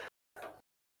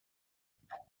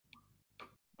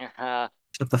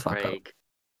Shut the fuck up. Craig.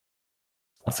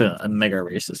 I'm feeling a mega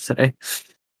racist today.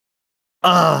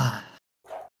 Ah,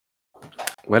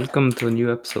 Welcome to a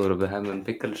new episode of the Ham and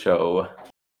Pickle Show.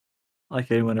 like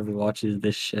anyone ever watches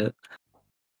this shit.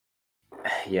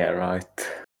 Yeah, right.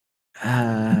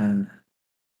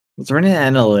 Was there any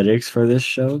analytics for this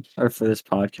show or for this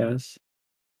podcast?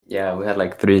 Yeah, we had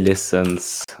like 3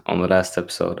 listens on the last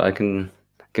episode. I can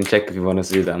check if you want to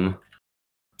see them.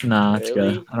 Nah, it's good.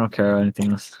 Really? I don't care about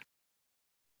anything else.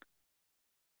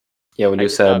 Yeah, when I you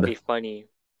just thought it'd said be funny.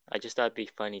 I just thought it'd be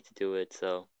funny to do it,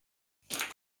 so.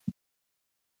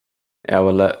 yeah,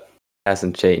 well, that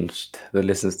hasn't changed. The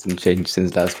listens didn't change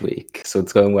since last week, so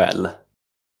it's going well.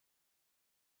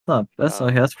 Oh,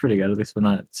 that's pretty good. At least we're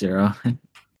not at 0.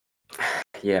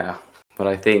 Yeah, but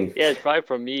I think Yeah, it's probably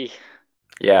from me,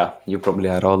 yeah, you probably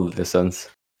had all the listens.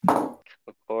 of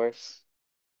course.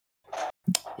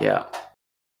 Yeah, What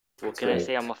That's can I great.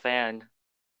 say? I'm a fan.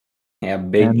 yeah,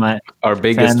 big And my our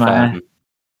biggest my-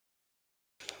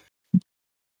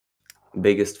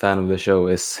 biggest fan of the show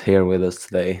is here with us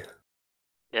today.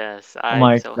 Yes, Oh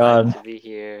my I'm so God. hyped to be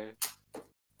here.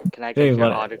 Can I Hey, get your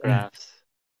what- autographs?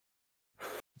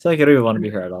 it's like I don't even want to be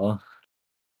here at all.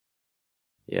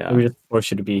 Yeah, We just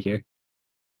force you to be here.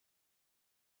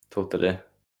 totally.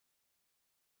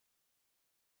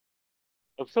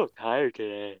 I'm so tired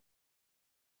today.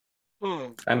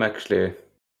 I'm actually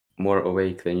more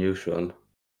awake than usual.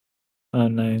 Oh,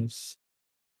 nice.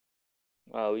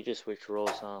 Wow, we just switched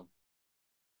roles, huh?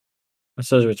 I'm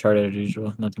so retarded as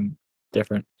usual. Nothing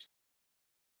different.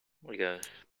 I guess.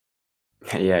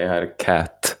 Yeah, I had a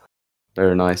cat.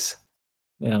 Very nice.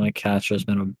 Yeah, my cat's just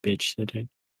been a bitch today.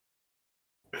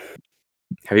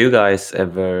 Have you guys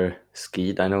ever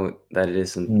skied? I know that it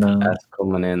isn't No. as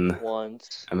common in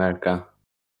Once. America.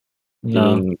 You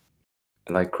No, mean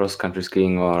like cross-country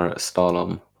skiing or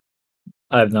slalom?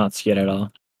 I have not skied at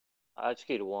all. I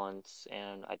skied once,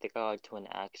 and I think I got into an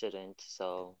accident,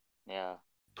 so, yeah.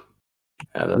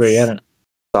 Yeah, Wait, that I don't.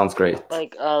 sounds great.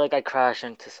 Like I crashed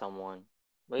into someone.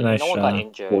 Wait, Nice no one got shot.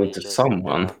 injured. Go It's into just,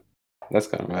 someone. That's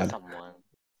kind of bad.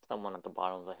 someone at the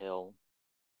bottom of the hill.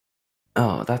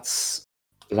 Oh, that's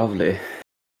lovely.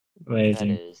 That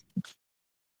Amazing. is.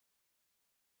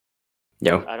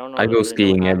 Yeah, I don't know. I go really know what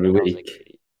skiing every happened. I was like,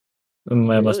 week. It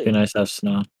must be Really? nice to have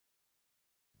snow.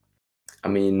 I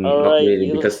mean, All not right, really,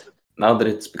 you because now that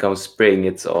it's become spring,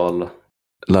 it's all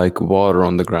like water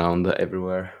on the ground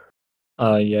everywhere.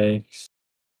 Oh, yikes.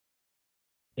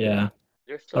 Yeah.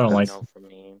 There's I still don't like- snow for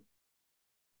me.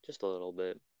 Just a little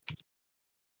bit.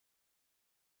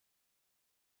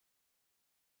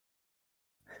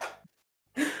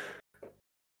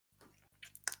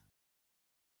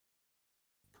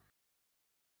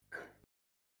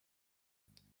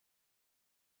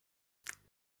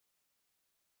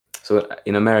 So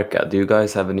in America, do you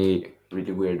guys have any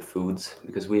really weird foods?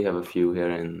 Because we have a few here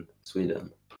in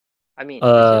Sweden. I mean,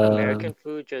 isn't Uh, American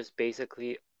food just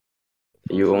basically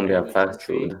food You from only have any fast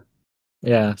country? food.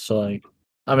 Yeah, so like,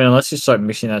 I mean, unless you start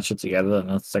mixing that shit together, then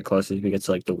that's the closest we get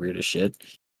to like the weirdest shit.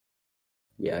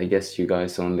 Yeah, I guess you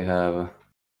guys only have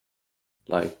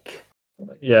like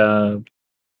Yeah,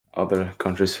 other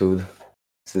countries' food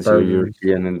since Burgers. you're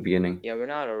European in the beginning. Yeah, we're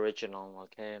not original,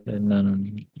 okay? no,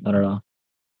 not at all.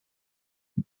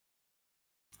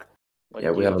 Like,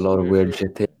 Yeah, do we you have a some lot of weird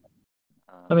shit? shit here.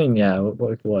 I mean, yeah,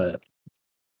 what?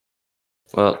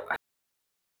 Well,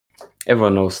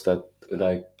 everyone knows that we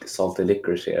like salty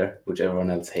licorice here, which everyone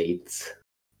else hates.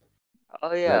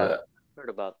 Oh We yeah, have heard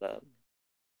about that.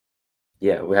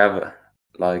 we have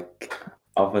like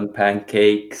oven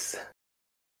pancakes.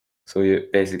 So you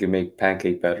basically make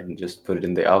pancake batter and just put it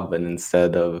in the oven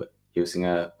instead of using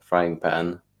a frying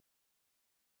pan.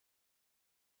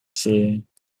 See,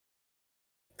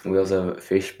 We also have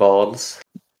fish balls.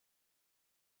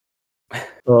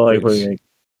 well, like, Which-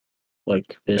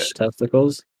 like fish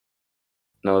testicles.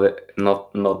 No,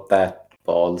 not that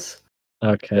balls.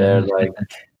 Okay.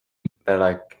 They're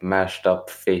like mashed up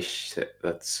fish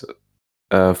that's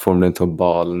formed into a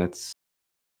ball, and it's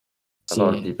a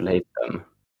lot of See, people hate them.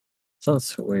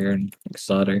 sounds weird,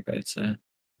 exotic, I'd say.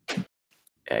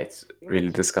 Yeah, it's really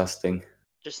disgusting.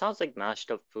 Just sounds like mashed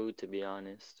up food, to be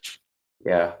honest.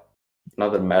 Yeah,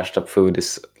 another mashed up food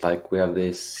is like we have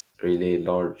these really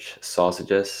large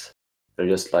sausages. They're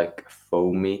just like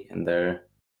foamy, and they're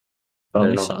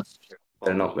Foamy not- sauce.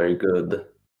 not very good.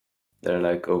 They're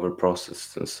like over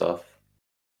processed and stuff.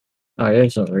 Oh, yeah,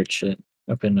 some weird shit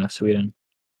up in Sweden.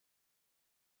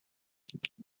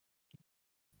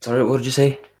 Sorry, what did you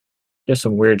say? There's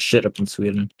some weird shit up in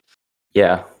Sweden.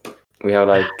 Yeah, we have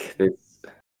like this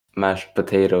mashed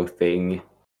potato thing.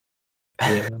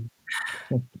 Yeah.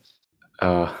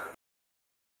 Uh,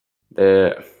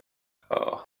 they're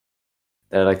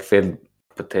they're like filled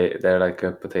potato. They're like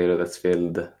a potato that's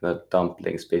filled the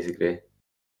dumplings. Basically,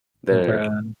 they're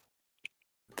Bruh.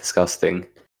 disgusting.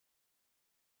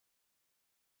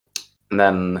 And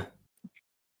then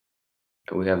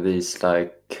we have these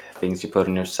like things you put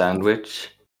in your sandwich.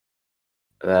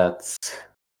 That's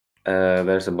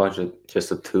there's a bunch of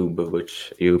just a tube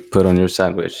which you put on your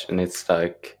sandwich, and it's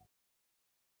like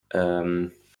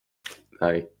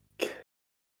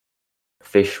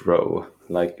fish roe,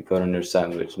 like you put on your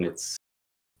sandwich, and it's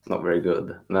not very good.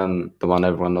 And then the one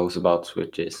everyone knows about,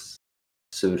 which is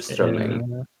surströmming,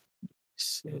 Yeah.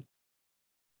 Shit. Wait,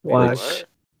 Why? which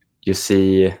you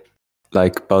see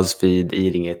like BuzzFeed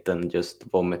eating it and just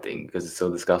vomiting because it's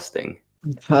so disgusting.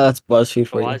 That's BuzzFeed But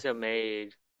for why you. is it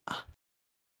made?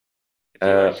 If you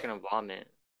are just gonna vomit,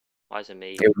 why is it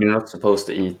made? You're not supposed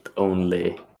to eat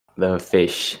only the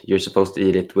fish. You're supposed to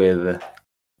eat it with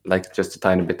like just a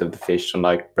tiny bit of the fish on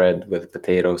like bread with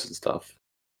potatoes and stuff.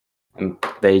 And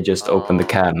they just open the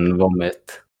can and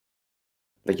vomit.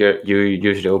 Like you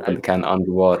usually open the can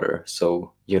underwater,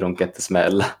 so you don't get the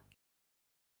smell.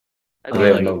 That'd we be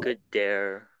have like no- a good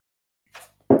dare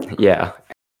Yeah, or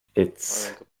it's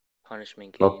like a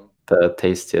punishment not game. the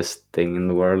tastiest thing in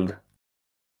the world.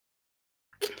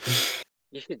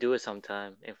 You should do it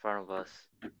sometime in front of us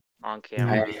on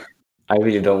camera. I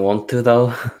really don't want to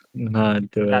though. Nah,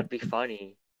 do That'd it. be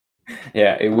funny.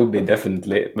 Yeah, it would be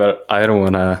definitely, but I don't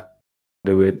wanna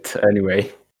do it anyway.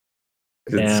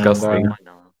 'Cause it's Damn, disgusting. bro. Why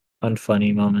not?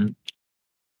 Unfunny moment.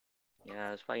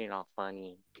 Yeah, it's probably not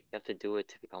funny. You have to do it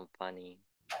to become funny.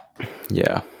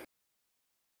 Yeah.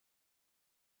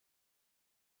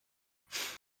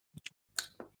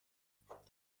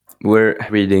 We're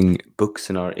reading books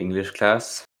in our English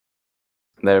class.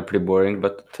 They're pretty boring,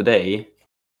 but today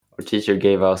our teacher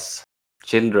gave us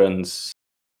children's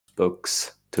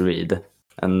books to read.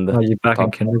 And Are you back in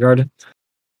talk- kindergarten?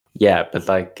 yeah, but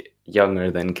like younger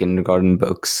than kindergarten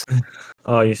books.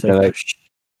 Oh, you said They're like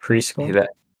preschool?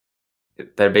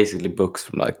 they're basically books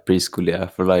from like preschool, yeah,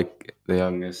 for like the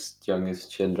youngest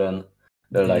children.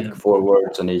 They're like Damn. 4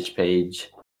 words on each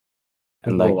page.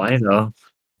 And Well, like why though?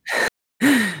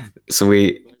 so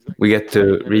we get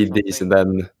to 20 read minutes these and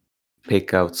something? then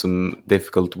pick out some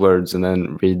difficult words and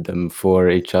then read them for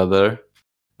each other.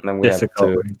 And then we Difficult.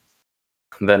 have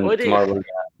to then What is- tomorrow we're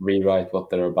gonna rewrite what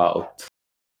they're about.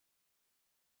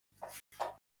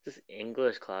 This is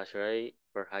English class, right?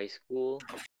 For high school?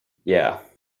 Yeah.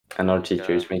 And our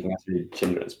teacher is Yeah. making us read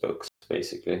children's books,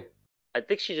 basically. I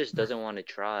think she just doesn't want to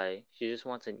try. She just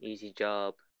wants an easy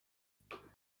job.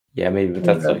 Yeah, maybe, but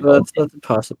Yeah, that's like that's a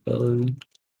possibility.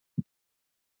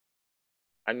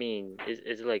 I mean,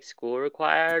 is it like school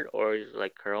required or is it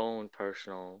like her own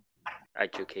personal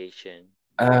education?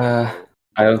 I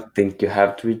don't think you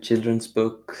have to read children's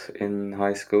books in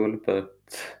high school, but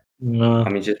No. I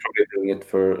mean she's probably doing it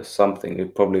for something. We're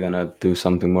probably gonna do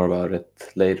something more about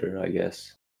it later, I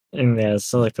guess. And yeah,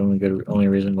 it's not like the only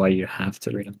reason why you have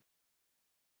to read them.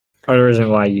 Or the reason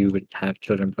why you would have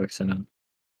children books in a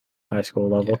high school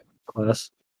level class.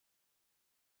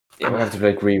 Yeah, we have to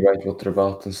like rewrite what they're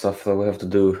about and stuff. So we have to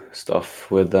do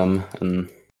stuff with them, and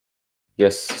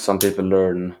yes, some people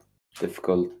learn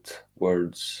difficult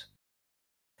words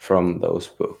from those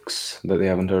books that they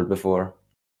haven't heard before.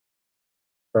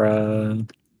 Bruh.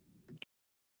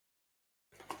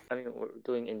 I mean, we're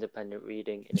doing independent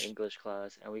reading in English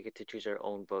class and we get to choose our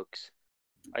own books.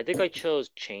 I think I chose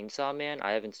Chainsaw Man.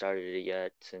 I haven't started it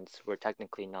yet since we're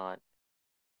technically not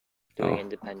doing Oh.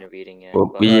 independent reading yet. Well,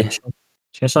 but we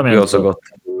Chainsaw we Man's also good. got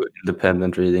to do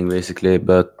independent reading basically,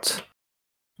 but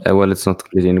well, it's not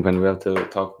completely independent. We have to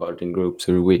talk about it in groups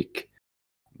every week.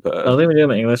 The But only thing we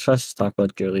do in English class is talk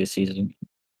about Julius Caesar.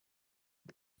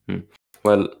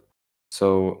 well,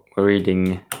 so we're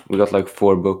reading. We got like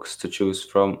 4 books to choose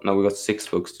from. No, we got 6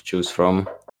 books to choose from,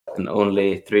 and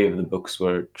only 3 of the books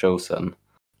were chosen.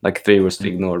 Like 3 was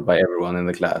ignored by everyone in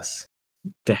the class.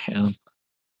 Damn.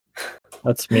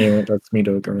 That's me. That's me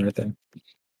to go right there.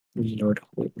 Ignored.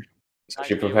 So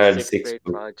she Reminds me of prepared the 6 sixth grade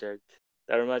books. project.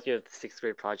 That reminds me of the 6th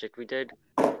grade project we did.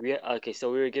 Okay,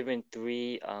 so we were given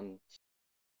three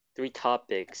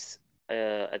topics.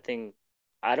 I think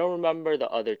I don't remember the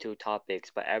other 2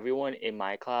 topics, but everyone in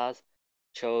my class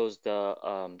chose the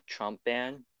Trump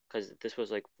ban because this was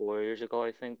like 4 years ago,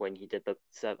 I think, when he did the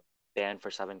ban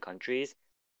for 7 countries.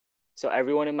 So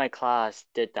everyone in my class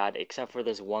did that except for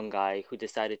this one guy who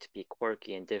decided to be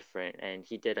quirky and different, and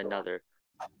he did another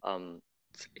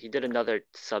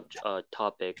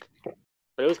topic.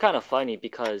 But it was kind of funny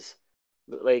because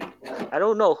like I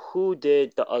don't know who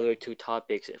did the other two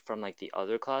topics from like the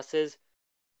other classes,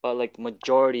 but like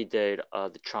majority did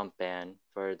the Trump ban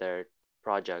for their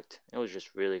project. It was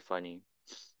just really funny.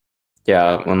 Yeah,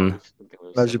 I when wanted something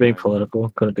really Imagine being similar. political.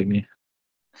 Couldn't be me.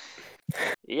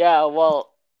 Yeah,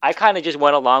 well, I kind of just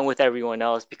went along with everyone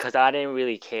else because I didn't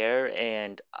really care,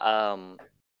 and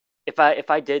if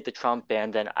I did the Trump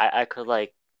ban, then I could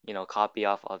like copy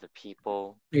off other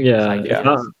people Yeah, if yeah,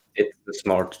 not, ideas. it's the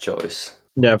smart choice.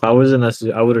 yeah, if I was in this,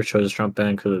 I would have chosen Trump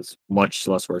ban because it's much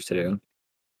less work to do.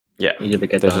 Yeah, Easier to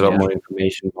get there's a done. lot Yeah, more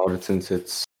information about it since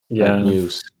it's like yeah,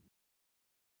 news.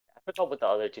 I forgot what the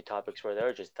other two topics were. They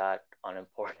were just that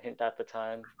unimportant at the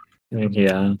time.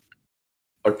 yeah.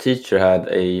 Our teacher had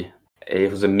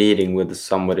it was a meeting with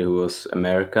somebody who was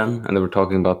American, and they were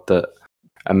talking about the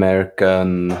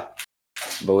American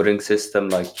voting system,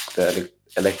 like the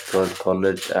electoral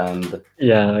college, and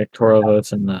Yeah, electoral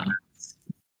votes and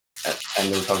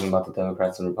they were talking about the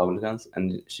Democrats and Republicans,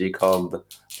 and she called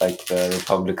like the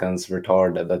Republicans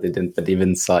retarded, that they didn't believe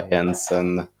in science,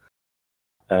 and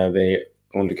they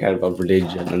only cared about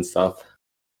religion and stuff.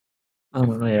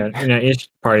 yeah, each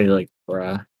party like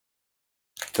bruh.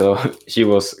 So she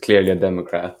was clearly a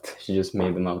Democrat. She just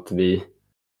made them out to be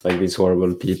like these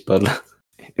horrible people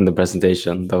in the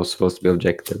presentation that was supposed to be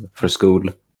objective for school.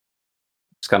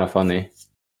 It's kind of funny.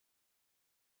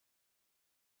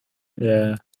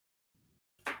 Yeah,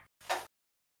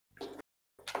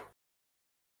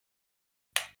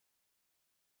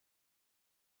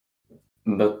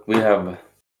 But we have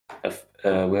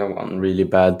one really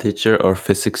bad teacher. Our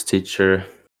physics teacher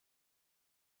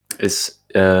is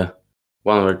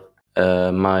one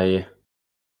of my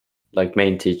like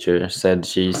main teacher said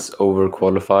she's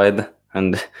overqualified,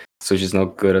 and so she's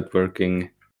not good at working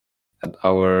at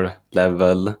our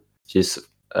level. She's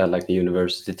like a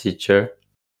university teacher,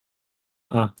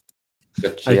 ah,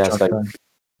 but she I has dropped like that.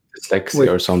 dyslexia Wait,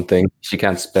 or something. She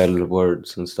can't spell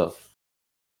words and stuff,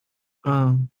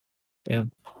 yeah,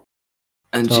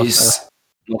 and tough. she's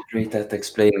not great at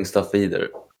explaining stuff either.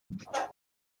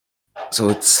 So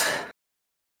it's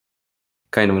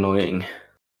kind of annoying.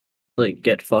 Like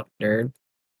get fucked, nerd.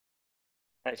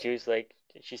 And she was like,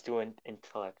 she's doing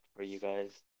intellect for you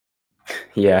guys.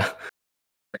 Yeah,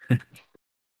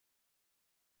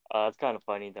 It's kind of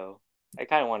funny though. I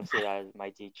kind of want to say that as my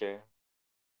teacher.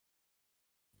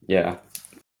 yeah.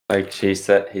 Like he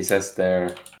says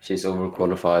there she's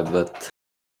overqualified, but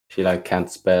she like can't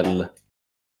spell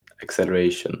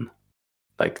acceleration.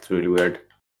 Like it's really weird.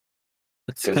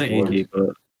 It's Because kind of easy,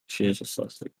 but she is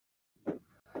dyslexic.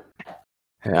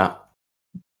 yeah,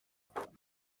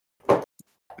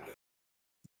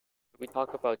 We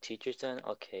talk about teachers then.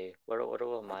 Okay, what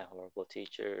about my horrible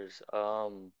teachers?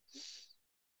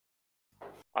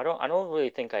 I don't really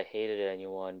think I hated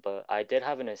anyone, but I did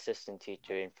have an assistant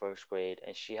teacher in first grade,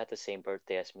 and she had the same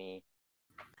birthday as me.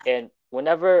 And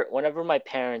whenever my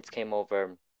parents came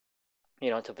over,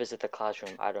 to visit the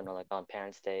classroom, I don't know, like on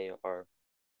Parents' Day or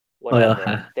Oh whatever,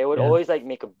 yeah, they would yeah. always like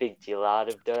make a big deal out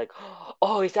of. They're like,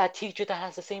 "Oh, it's that teacher that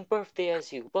has the same birthday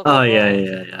as you." Blah blah Oh yeah, blah.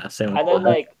 yeah. Same with And then oh,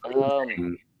 mine. like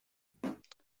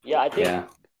yeah, I think yeah,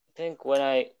 I think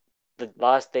when the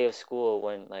last day of school,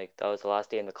 when like that was the last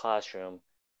day in the classroom,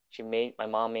 my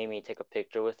mom made me take a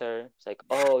picture with her. It's like,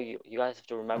 oh, you guys have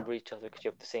to remember each other because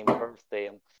you have the same birthday.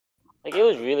 Like it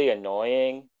was really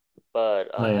annoying, but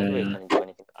Oh I yeah, really yeah. couldn't do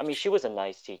anything. I mean, she was a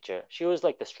nice teacher. She was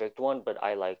like the strict one, but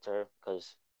I liked her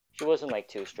because she wasn't like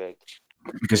too strict.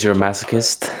 because you're a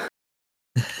masochist.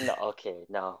 No, okay,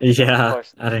 no, of Yeah,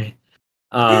 course at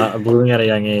not. blooming at a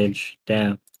young age.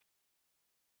 Damn.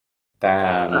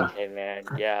 Damn. Okay, man.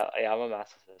 Yeah, I'm a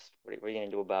masochist. What are you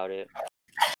gonna do about it?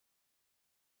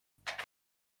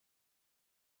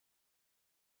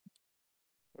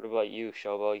 What about you,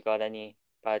 Shobo? You got any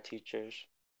bad teachers?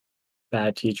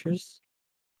 Bad teachers.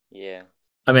 Yeah.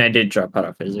 I mean, I did drop out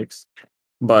of physics,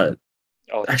 but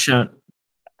Oh, actually,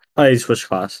 I switched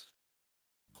class.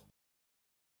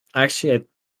 Actually,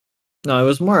 no, it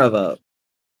was more of a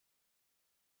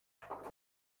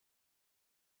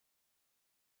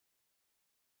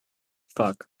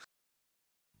fuck.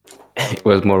 It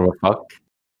was more of a fuck.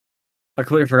 I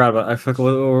completely forgot about. I fucking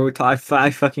what were we I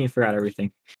fucking forgot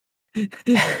everything.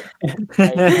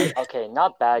 okay,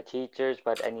 not bad teachers,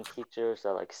 but any teachers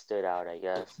that like stood out, I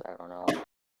guess. I don't know.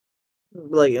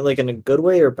 like in a good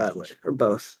way or bad way or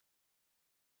both.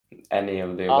 Any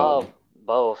of the above.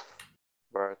 Both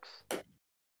works.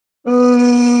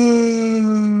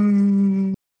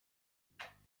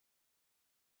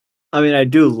 I mean, I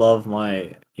do love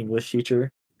my English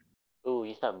teacher. Ooh,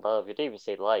 you said love. You didn't even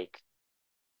say like.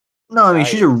 No, I mean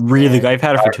she's a really good. Yeah. I've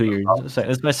had her for 2 years.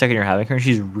 It's my second year having her.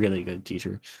 She's a really good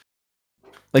teacher.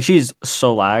 Like she's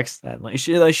so lax that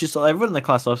she's everyone in the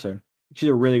class loves her. She's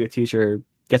a really good teacher.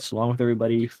 Gets along with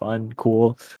everybody. Fun,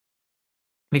 cool.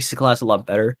 Makes the class a lot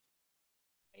better.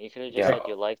 You could have just said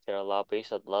you liked her a lot, but you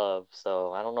said love.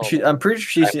 So I don't know. I'm pretty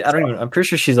sure she's. I don't even. I'm pretty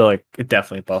sure she's like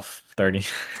definitely above 30.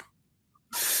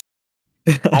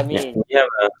 I mean, we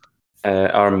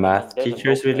have our math there's a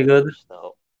teacher is no really good. finish,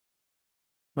 though.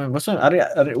 Wait, what's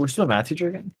that? We're still a math teacher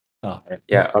again. Oh, right.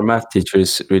 Yeah, our math teacher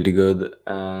is really good.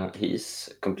 He's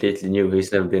completely new.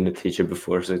 He's never been a teacher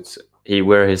before, so he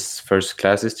where his first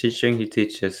class is teaching. He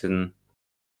teaches in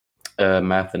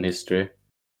math and history.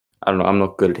 I don't know. I'm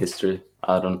not good at history.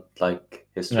 I don't like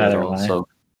history at Neither all. am I. So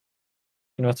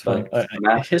You know what's funny?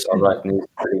 math is History, alright. He's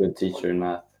a pretty good teacher in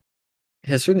math.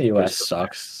 history in the U.S.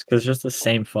 sucks because it's just the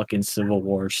same fucking Civil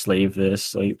War, slave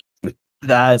this, like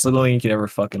that. It's the only thing you can ever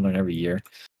fucking learn every year.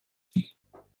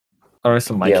 Or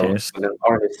in my case. In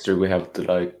our history, we have to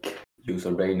like use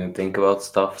our brain and think about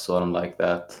stuff. So I don't like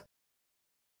that.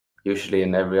 Usually,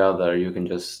 in every other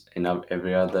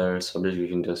subject, you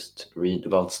can just read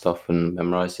about stuff and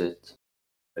memorize it.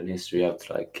 In history, you have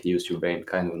to like use your brain.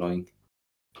 Kind of annoying.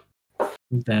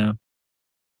 Damn.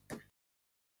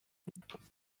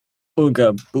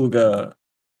 Booga booga.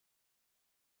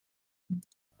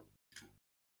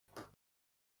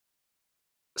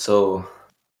 So,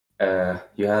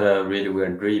 you had a really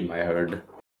weird dream, I heard.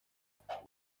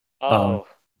 Oh.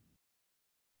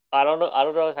 I don't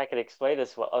know if I can explain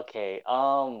this well. Okay.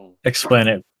 Explain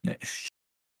it.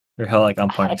 You're hell like on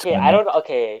point. Okay, I don't know.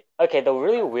 Okay. The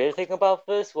really weird thing about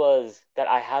this was that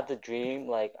I had the dream.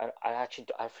 Like, I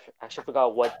actually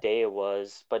forgot what day it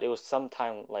was, but it was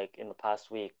sometime like in the past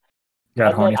week. Got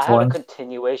And horny then I for had a one.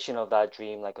 continuation of that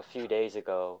dream like a few days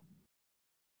ago,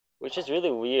 which is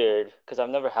really weird because I've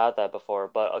never had that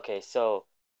before. But so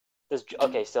this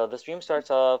dream starts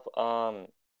off.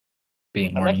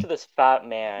 Being I'm next horny. to this fat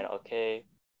man. Okay,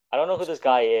 I don't know who this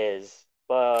guy is,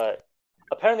 but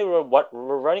apparently we're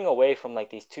running away from like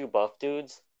these two buff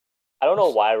dudes. I don't know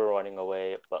why we're running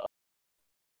away, but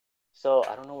so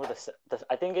I don't know where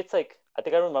I think it's like I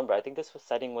think I remember. I think this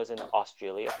setting was in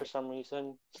Australia for some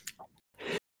reason.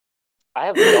 I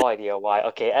have no idea why.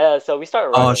 Okay, so we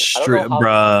start running. I don't know how.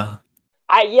 Bruh.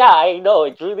 I know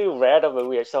it's really random and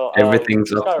weird. So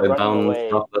Everything's we start upside running down. away.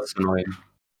 Stuff that's annoying.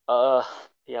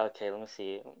 Yeah. Okay. Let me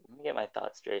see. Let me get my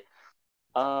thoughts straight.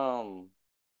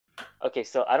 Okay.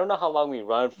 So I don't know how long we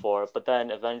run for, but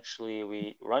then eventually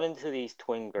we run into these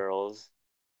twin girls.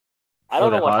 I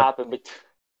don't know what happened, but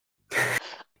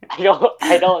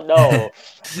I don't know.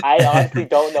 I honestly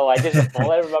don't know.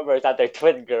 All I remember is that they're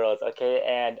twin girls. Okay,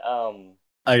 and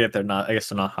I guess they're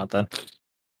not hot then.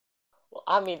 well,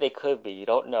 I mean they could be. You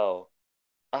don't know.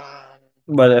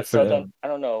 But if then I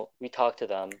don't know. We talked to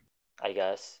them. I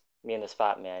guess me and this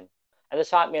fat man, and this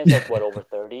fat man's like what over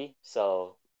 30.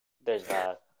 So there's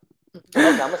that.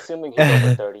 Okay, I'm assuming he's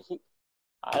over 30.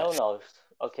 I don't know.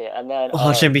 Okay, and then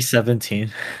watch him be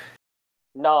 17.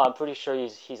 No, I'm pretty sure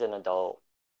he's an adult.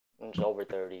 He's over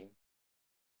 30.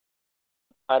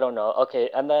 I don't know. Okay,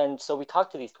 and then so we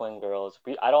talk to these twin girls.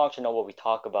 I don't actually know what we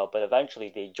talk about, but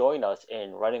eventually they join us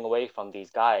in running away from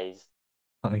these guys.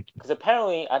 Because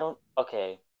apparently I don't.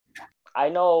 Okay, I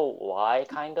know why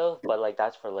kind of, but like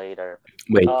that's for later.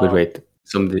 Wait.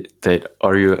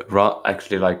 Are you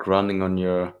actually like running on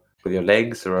with your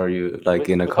legs, or are you like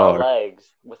in a car?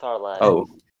 With our legs. Oh,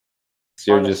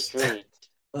 so you're on just the street.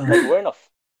 Like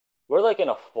we're like in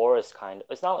a forest kind of.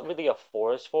 It's not really a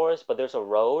forest, but there's a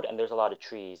road and there's a lot of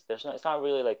trees. It's not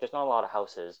really like there's not a lot of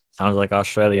houses. Sounds like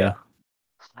Australia.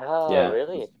 Oh, yeah,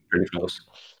 really? Pretty close.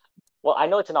 Well, I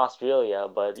know it's in Australia,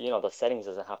 but the settings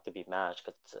doesn't have to be matched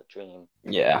because it's a dream.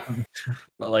 Yeah.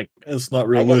 But like it's not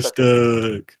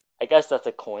realistic. I guess that's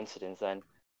a coincidence then.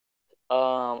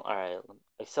 All right.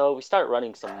 So we start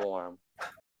running some more.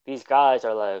 These guys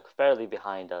are like fairly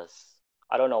behind us.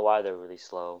 I don't know why they're really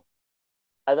slow.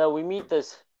 And then we meet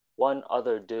this one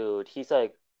other dude. He's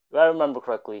like, if I remember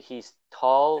correctly, he's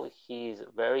tall, he's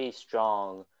very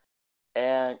strong,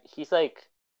 and he's like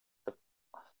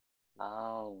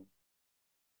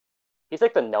he's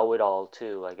like the know-it-all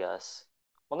too, I guess.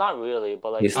 Well, not really,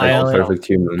 but like he's like a perfect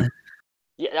human.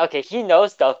 Yeah, okay, he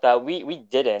knows stuff that we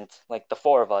didn't, like the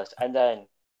four of us, and then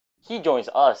he joins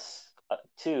us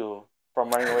too from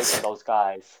running away from those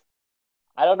guys.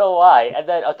 I don't know why. And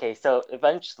then okay, so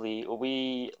eventually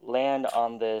we land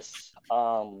on this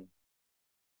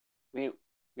we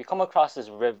come across this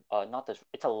river, not this,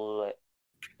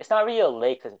 it's not really a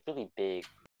lake because it's really big.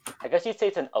 I guess you'd say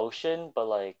it's an ocean, but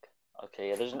like okay,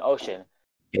 yeah, there's an ocean.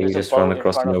 Yeah, you there's a just run boat in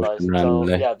across front the of us. ocean So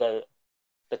randomly. yeah, the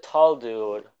tall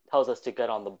dude tells us to get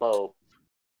on the boat.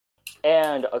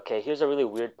 And okay, here's a really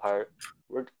weird part.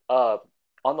 We're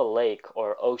on the lake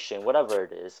or ocean, whatever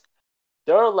it is.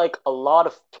 There are like a lot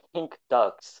of pink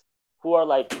ducks who are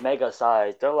like mega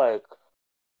sized. They're like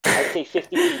I'd say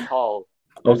 50 feet tall.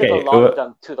 There's like a Okay, lot of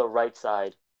them to the right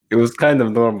side. it was kind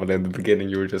of normal in the beginning.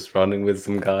 You were just running with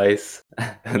some guys,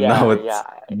 and now Yeah, it's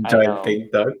yeah, I giant know.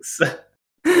 pink ducks.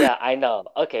 Yeah, I know.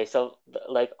 Okay, so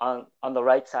like on the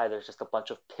right side, there's just a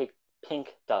bunch of pink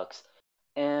ducks,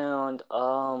 and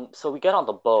so we get on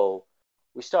the boat.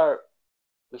 We start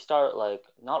we start like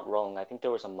not rowing. I think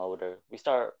there was a motor. We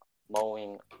start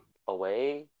mowing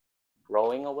away,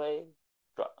 rowing away,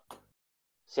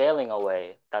 sailing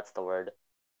away. That's the word.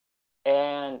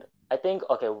 And I think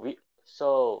okay, we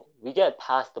get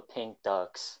past the pink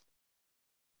ducks,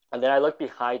 and then I look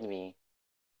behind me,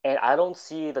 and I don't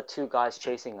see the two guys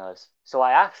chasing us. So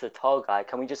I asked the tall guy,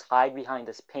 "Can we just hide behind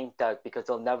this pink duck because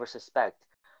they'll never suspect?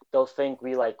 They'll think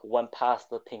we like went past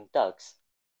the pink ducks."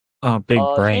 Oh,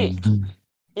 big He brain.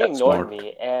 he That's ignored smart.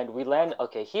 me, and we land.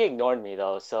 Okay, he ignored me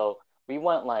though, so we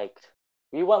went like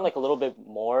we went like a little bit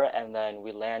more, and then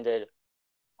we landed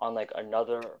on like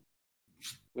another.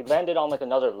 We landed on like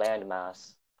another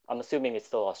landmass. I'm assuming it's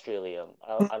still Australia.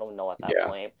 I don't know at that Yeah.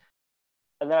 point.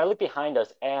 And then I look behind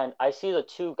us, and I see the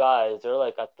two guys. They're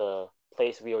like at the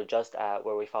place we were just at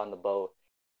where we found the boat.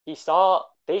 They saw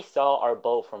our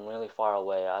boat from really far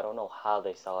away. I don't know how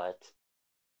they saw it,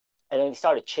 and then they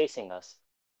started chasing us.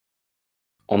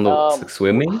 On the Um,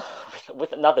 swimming?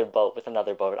 with another boat,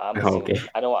 I'm Okay. assuming.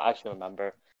 I don't actually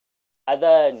remember. And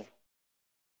then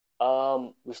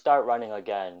we start running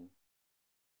again.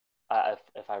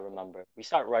 If I remember, we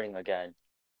start running again.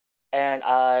 And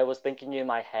I was thinking in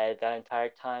my head that entire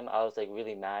time, I was like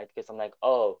really mad because I'm like,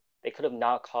 oh, they could have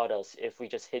not caught us if we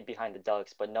just hid behind the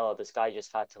ducks. But no, this guy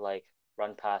just had to like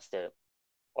run past it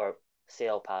or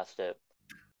sail past it.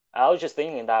 I was just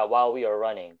thinking that while we were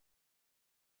running.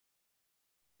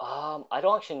 I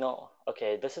don't actually know.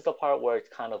 Okay, this is the part where it's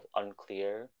kind of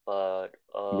unclear, but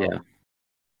Yeah.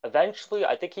 eventually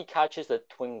I think he catches the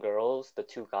twin girls, the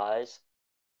two guys.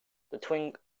 The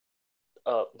twin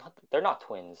they're not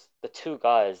twins. The two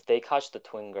guys, they catch the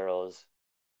twin girls.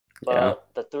 Yeah.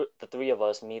 But the three of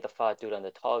us, me, the fat dude, and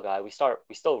the tall guy, we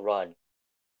still run.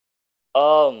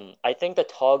 I think the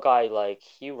tall guy like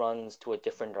he runs to a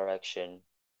different direction.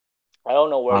 I don't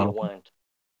know where he Wow. went.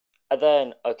 And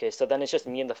then okay, so then it's just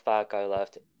me and the fat guy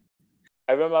left.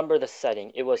 I remember the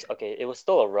setting. It was okay. It was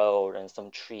still a road and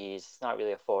some trees. It's not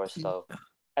really a forest though.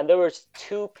 And there was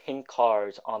two pink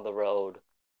cars on the road.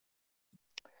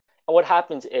 And what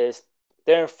happens is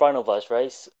they're in front of us,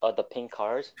 right? The pink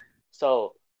cars.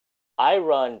 So I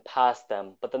run past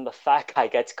them, but then the fat guy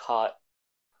gets caught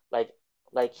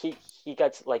like he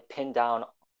gets like pinned down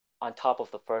on top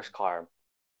of the first car.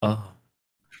 Oh.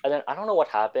 And then I don't know what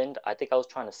happened. I think I was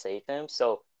trying to save him,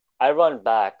 so I run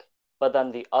back, but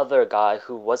then the other guy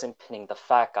who wasn't pinning the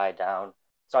fat guy down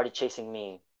started chasing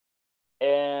me.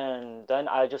 And then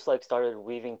I just like started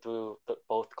weaving through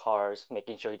both cars,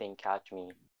 making sure he didn't catch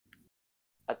me.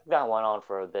 I think that went on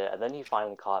for a bit, and then he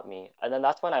finally caught me. And then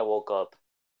that's when I woke up.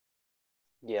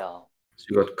 Yeah. So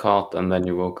you got caught and then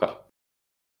you woke up.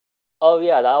 Oh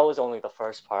yeah, that was only the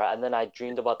first part, and then I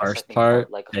dreamed about the First second part.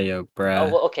 part. Like, Hey yo, oh bruh.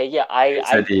 well, okay, yeah, I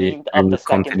Said you dreamed of in the the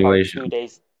second part continuation. 2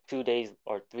 days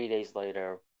or 3 days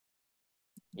later.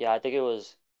 Yeah, I think it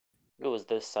was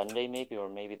this Sunday maybe, or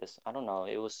maybe this, I don't know.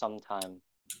 It was sometime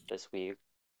this week.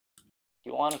 Do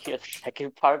you want to hear the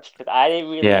second part? Because I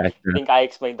didn't really Yeah, sure. think I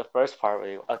explained the first part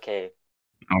really. Okay,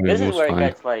 No, it this is was where it fine.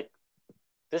 gets like,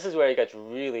 this is where it gets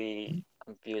really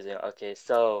confusing. Okay,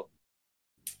 so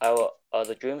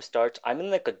the dream starts. I'm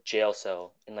in like a jail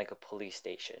cell in like a police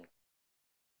station,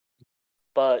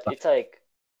 but it's like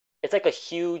a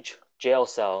huge jail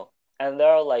cell, and there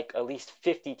are like at least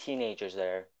 50 teenagers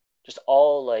there, just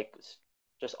all like,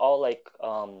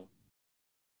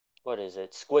 what is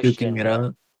it? Squished Duking in it there.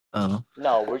 out. Oh.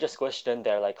 No, we're just squished in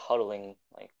there, like huddling,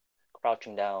 like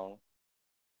crouching down.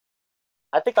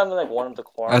 I think I'm in like one of the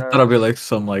I thought it'd be corners. like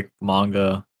some like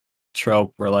manga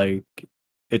trope where like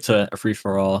it's a free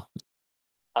for all.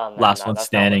 No, Last no, one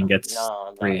that's not standing what. gets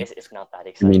No, free. it's not that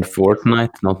You mean exciting.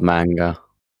 Fortnite, not manga?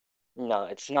 No,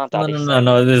 it's not No, that no, no,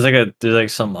 no. exciting. There's like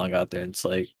some manga out there. It's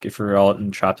like if we're all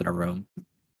trapped in a room,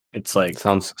 it's like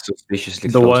Sounds suspiciously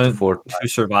the close to one Fortnite. who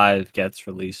survives gets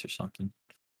released or something.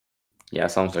 Yeah,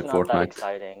 sounds It's like not that Fortnite.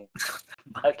 exciting.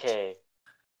 Okay,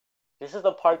 this is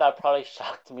the part that probably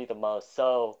shocked me the most.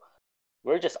 So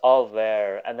we're just all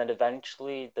there, and then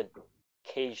eventually the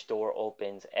cage door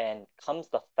opens, and comes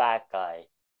the fat guy.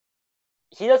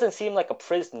 he doesn't seem like a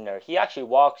prisoner. He actually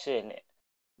walks in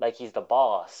like he's the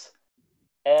boss.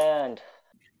 And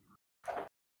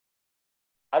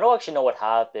I don't actually know what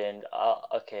happened.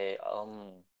 Okay.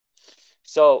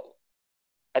 So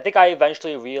I think I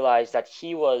eventually realized that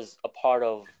he was a part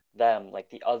of them, like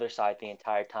the other side, the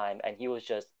entire time, and he was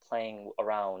just playing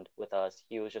around with us.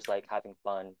 He was just like having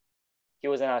fun. He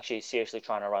wasn't actually seriously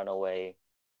trying to run away.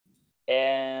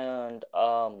 And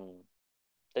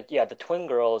the twin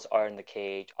girls are in the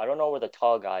cage. I don't know where the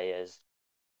tall guy is.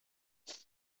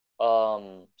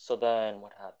 So then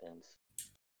what happens?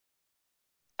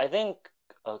 I think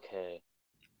okay.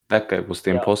 That guy was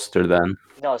the Yeah. imposter then.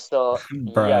 No, so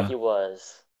yeah, he Bruh.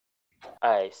 was.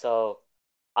 Alright, so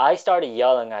I started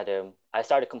yelling at him. I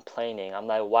started complaining. I'm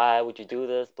like, why would you do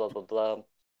this? Blah blah blah.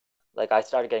 Like I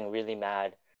started getting really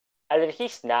mad. And then he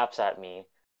snaps at me.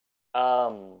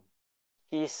 Um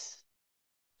he's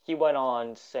he went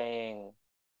on saying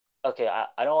okay,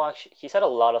 I don't actually he said a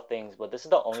lot of things, but this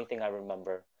is the only thing I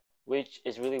remember, which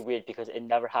is really weird because it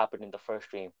never happened in the first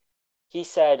stream. He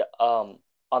said on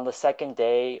the second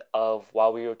day of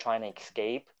while we were trying to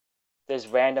escape, this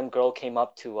random girl came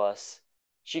up to us.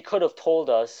 She could have told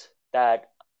us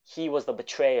that he was the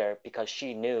betrayer because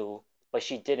she knew, but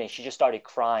she didn't. She just started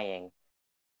crying.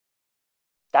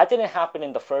 That didn't happen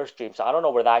in the first dream, so I don't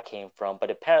know where that came from,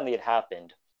 but apparently it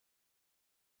happened.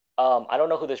 I don't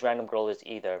know who this random girl is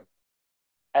either.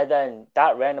 And then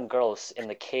that random girl is in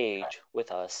the cage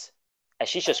with us, and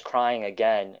she's just crying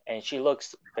again, and she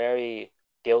looks very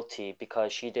guilty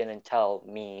because she didn't tell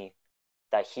me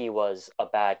that he was a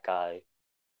bad guy.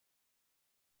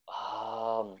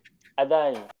 And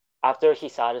then after he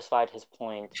satisfied his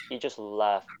point, he just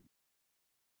left.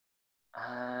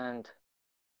 And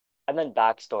then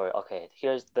backstory. Okay,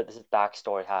 this is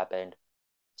backstory happened.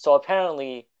 So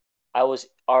apparently, I was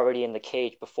already in the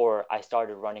cage before I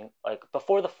started running. Like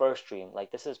before the first stream.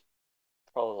 Like this is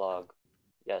prologue.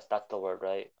 Yes, that's the word,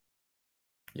 right?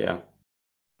 Yeah.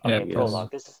 Okay, Yes.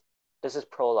 prologue. This is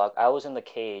prologue. I was in the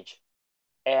cage,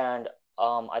 and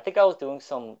I think I was doing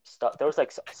some stuff. There was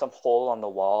like some hole on the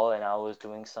wall, and I was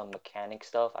doing some mechanic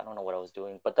stuff. I don't know what I was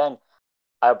doing, but then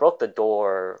I broke the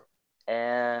door,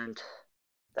 and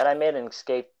then I made an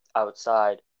escape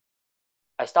outside.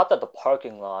 I stopped at the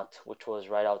parking lot, which was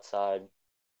right outside,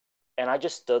 and I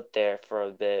just stood there for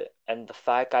a bit. And the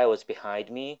fat guy was behind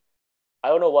me. I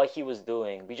don't know what he was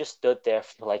doing. We just stood there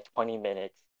for like 20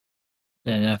 minutes.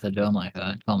 Yeah, you have to do him like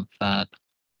that. Call him fat.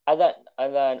 And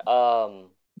then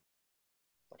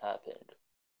what happened?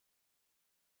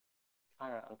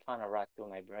 I'm trying to rack through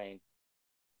my brain.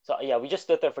 So yeah, we just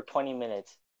stood there for 20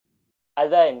 minutes.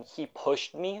 And then he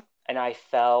pushed me and I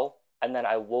fell and then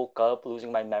I woke up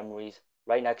losing my memories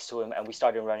right next to him and we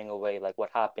started running away like what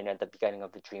happened at the beginning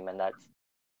of the dream and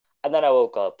then I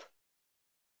woke up.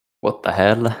 What the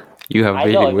hell? You have I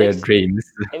really know weird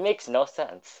dreams. it makes no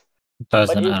sense. But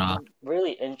Doesn't at all. the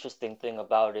really interesting thing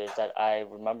about it is that I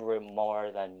remember it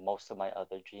more than most of my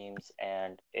other dreams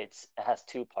and it has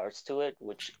two parts to it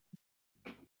which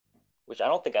I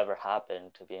don't think ever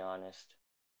happened to be honest.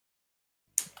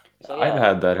 So I've yeah,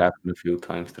 had that happen a few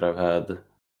times that I've had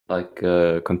like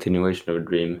a continuation of a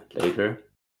dream later.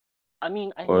 I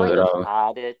mean, I Or might that have I've,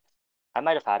 had it. I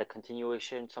might have had a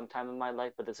continuation sometime in my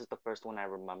life, but this is the first one I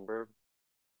remember.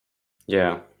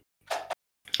 yeah.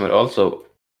 But also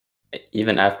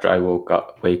even after I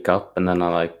wake up and then I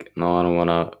like, no, I don't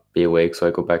wanna be awake, so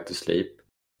I go back to sleep.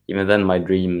 Even then my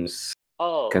dreams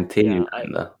Oh, continue yeah.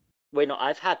 kinda. Wait, no,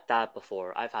 I've had that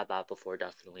before. I've had that before,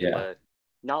 definitely, Yeah. but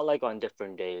not like on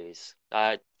different days.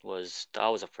 That was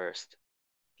a first.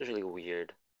 It was really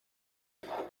weird.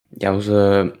 Yeah, it was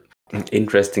a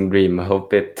interesting dream. I hope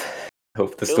the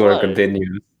It story was.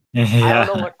 continues. Yeah.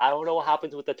 I don't know what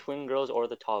happens with the twin girls or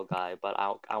the tall guy, but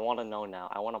I want to know now.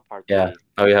 I want a part Yeah. 3.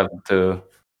 Now you have to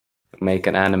make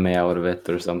an anime out of it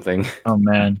or something. Oh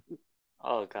man.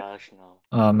 Oh gosh, no.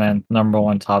 Oh man.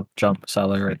 #1 top jump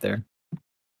seller right there.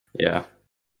 Yeah.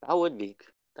 That would be.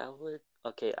 That would.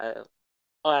 Okay,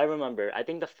 Oh, I remember. I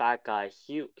think the fat guy,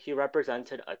 he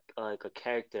represented a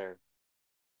character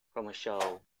from a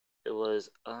show. It was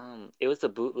the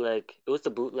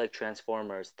bootleg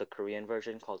Transformers, the Korean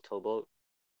version called Tobot.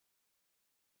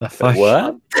 The fuck? What?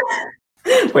 Um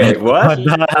Wait, what?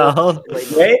 the hell?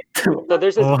 Wait, no. Wait. So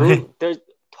there's this Wait. there's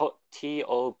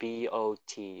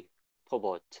Tobot.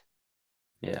 Tobot.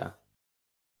 Yeah.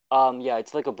 Yeah,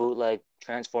 it's like a bootleg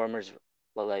Transformers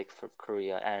but like from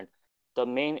Korea and the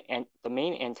main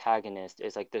antagonist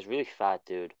is like this really fat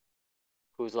dude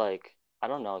who's like I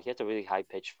don't know, he has a really high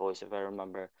pitched voice if I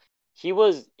remember. He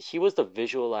was the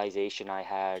visualization I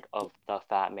had of the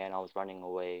fat man I was running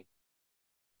away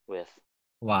with.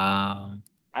 Wow.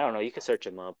 I don't know. You can search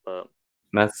him up, but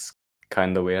That's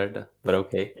kind of weird, but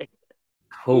okay. yeah.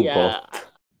 Cobalt.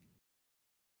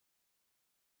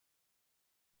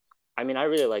 I mean, I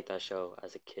really liked that show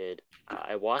as a kid.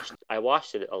 I watched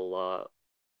it a lot.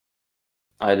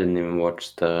 I didn't even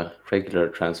watch the regular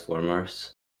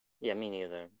Transformers. Yeah, me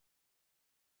neither.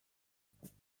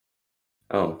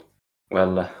 Oh,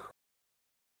 well,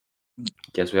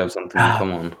 guess we have something in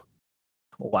common.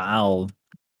 Wow.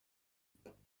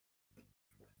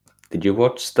 Did you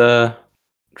watch the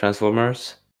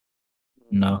Transformers?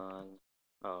 No. None.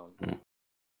 Oh,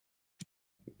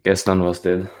 Guess none of us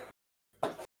did.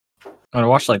 I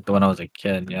watched like the when I was a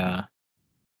kid. Yeah.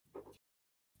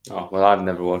 Oh, well, I've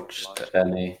never watched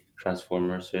any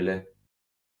Transformers really.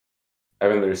 I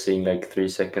remember seeing like 3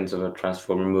 seconds of a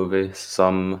Transformer movie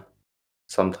sometime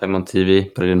on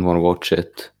TV, but I didn't want to watch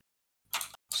it.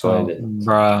 So I didn't.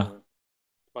 Bruh.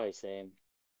 probably same.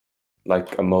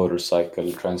 Like a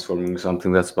motorcycle transforming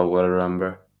something, that's about what I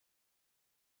remember.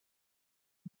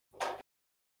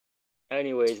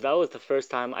 Anyways, that was the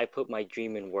first time I put my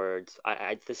dream in words.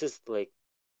 This is like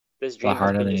this A dream lot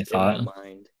has harder been than you just in my thought.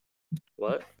 mind.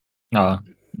 What? Oh,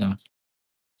 no.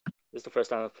 This is the first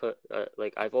time I've put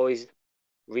like I've always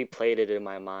replayed it in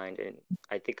my mind, and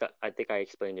I think I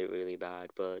explained it really bad,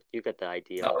 but you get the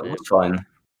idea No, of it it. was fine.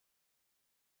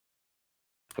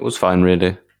 It was fine, really.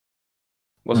 It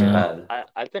wasn't Yeah. bad.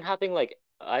 I've been having like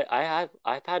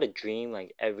I've had a dream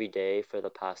like every day for the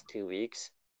past 2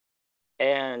 weeks,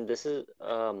 and this is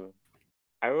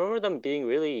I remember them being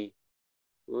really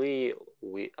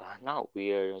not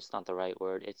weird. It's not the right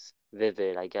word. It's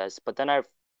vivid, I guess. But then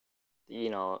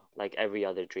like every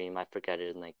other dream, I forget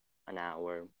it in like an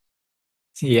hour.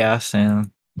 Yeah,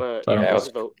 Sam. But So I yeah, don't. Yeah, I this was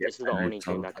is the only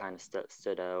dream that sometimes. kind of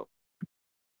stood out.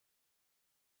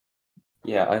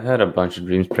 Yeah, I've had a bunch of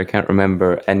dreams, but I can't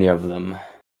remember any of them.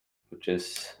 Which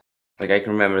is like I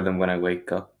can remember them when I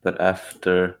wake up, but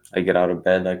after I get out of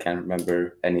bed, I can't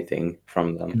remember anything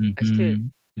from them.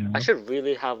 Mhm. I Yeah. should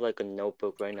really have like a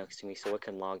notebook right next to me so I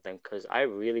can log them because I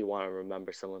really want to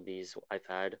remember some of these I've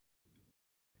had.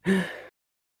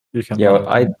 You can Yeah, log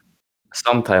I them.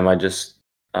 sometime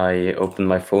I opened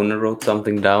my phone and wrote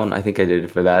something down. I think I did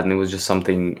it for that, and it was just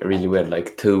something really weird,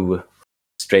 like two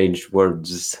strange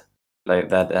words like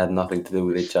that had nothing to do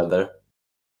with each other.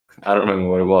 I don't remember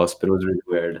what it was, but it was really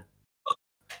weird.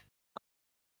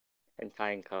 And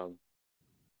time come.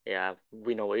 Yeah,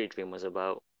 we know what your dream was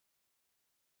about.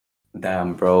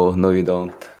 Damn, bro. No, you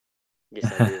don't.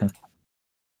 Yes, I do.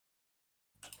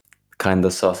 Kinda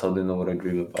sus. How do you know what I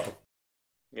dream about?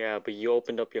 Yeah, but you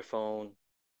opened up your phone,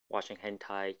 watching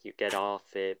hentai, you get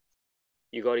off it,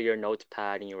 you go to your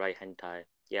notepad and you write hentai.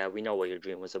 Yeah, we know what your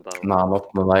dream was about. Nah,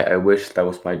 not gonna lie. I wish that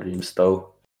was my dreams,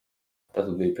 though. That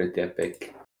would be pretty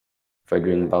epic if I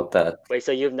dreamed about that. Wait,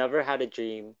 so you've never had a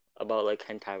dream about like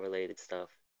hentai related stuff?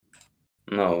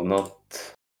 No,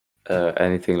 not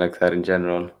anything like that in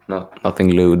general. Nothing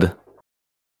lewd.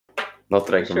 Not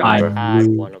that I Pretty can sure I've remember.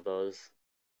 had one of those.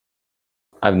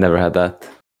 I've never had that.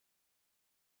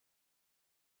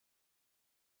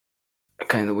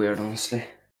 Kind of weird, honestly.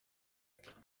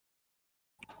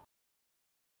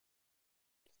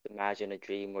 Imagine a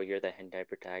dream where you're the hentai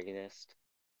protagonist.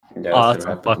 Yeah, Oh, that's that's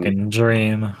never a happened to me. fucking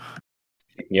dream.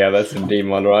 Yeah, that's a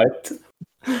dream, all right.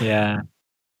 Yeah.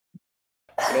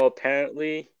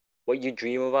 Apparently, what you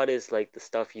dream about is like the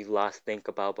stuff you last think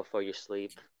about before you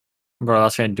sleep. Bro,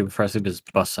 that's what I do before I sleep is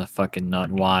bust a fucking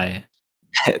nut. Why?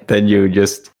 Then you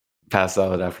just pass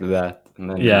out after that, and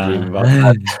then you dream Yeah. about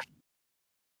that.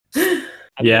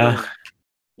 I Yeah. mean,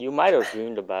 you might have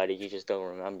dreamed about it, you just don't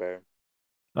remember.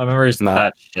 I remember it's Nah,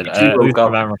 that shit. if he I at woke least up,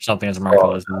 remember something as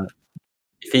remarkable as that.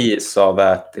 if he saw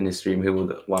that in his dream, he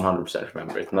would 100%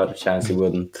 remember it. Not a chance he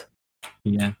wouldn't.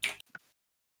 Yeah.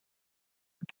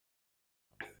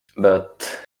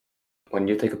 But when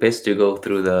you take a piss, do you go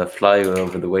through the fly or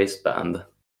over the waistband?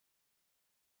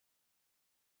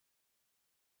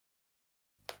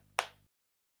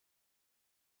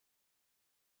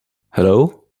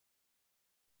 Hello?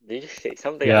 Did you say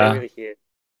something? I didn't Yeah. really hear.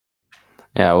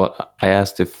 Yeah, well, I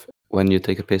asked if when you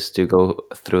take a piss, do you go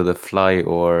through the fly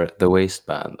or the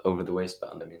waistband? Over the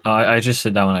waistband, I mean. I just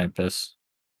sit down when I piss.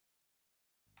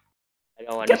 I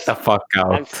don't Get the understand. fuck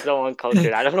I'm out. so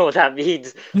uncultured. I don't know what that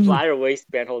means. Fly or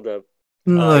waistband, hold up.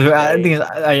 No, I Okay. think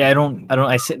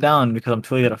I sit down because I'm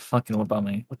totally gonna fucking whip out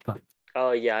my what the fuck?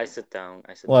 Oh yeah, I sit down.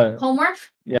 I sit What? down. Homework?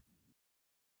 Yeah.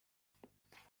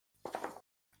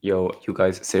 Yo, you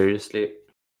guys, seriously?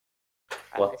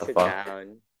 What I the sit fuck?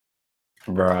 down.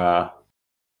 Bruh.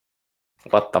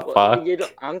 What the Well,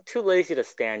 fuck? I'm too lazy to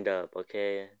stand up,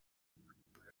 okay?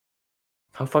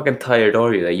 How fucking tired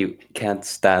are you that you can't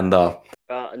stand up?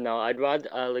 No, I'd rather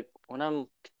like when I'm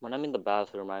in the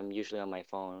bathroom, I'm usually on my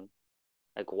phone,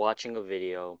 like watching a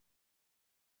video,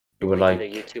 You were like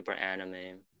either like, YouTube or anime.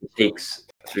 it So takes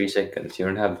 3 seconds. You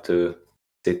don't have to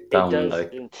sit it down and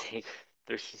like. doesn't take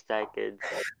 30 seconds.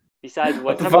 Besides, one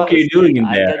What the time fuck I are you was doing sick, in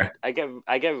I get there? I get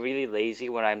I get really lazy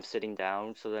when I'm sitting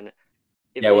down. So then,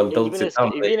 if Yeah, it, well, don't sit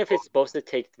down. even if it's supposed to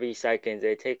take 3 seconds,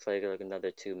 it takes like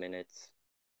another 2 minutes.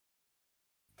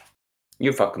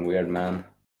 You're fucking weird, man.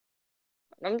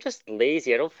 I'm just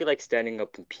lazy. I don't feel like standing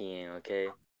up and peeing. Okay.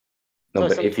 No, So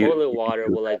but some if you toilet water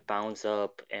will like bounce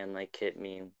up and like hit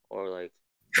me or like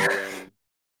go in.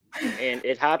 And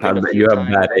it happened a few you have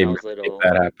times bad when I aim was if little.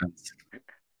 that happens.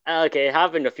 Okay, it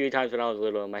happened a few times when I was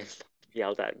little and my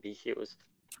yelled at me. It was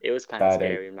kind of Bad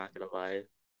aim. scary, I'm not gonna lie.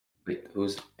 Wait,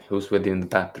 who's with you in the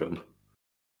bathroom?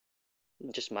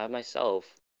 Just myself.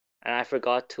 And I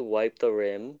forgot to wipe the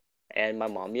rim and my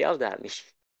mom yelled at me.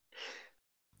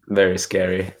 Very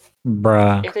scary.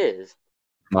 Bruh. It is.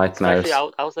 Nightmares.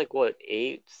 Especially I was like what,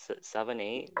 7,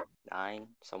 8, 9,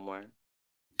 somewhere.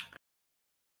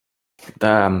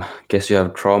 Damn, guess you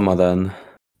have trauma then.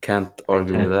 Can't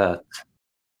argue with that.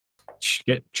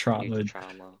 Get Huge traumatized.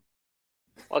 trauma.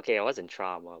 Okay, I wasn't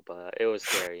trauma, but it was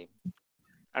scary.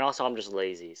 And also I'm just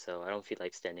lazy, so I don't feel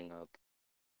like standing up.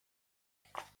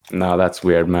 No, that's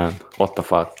weird, man. What the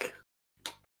fuck?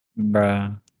 Bruh.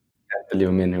 Can't believe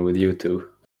I'm in here with you two.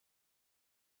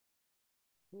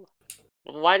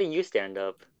 Why didn't you stand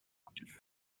up?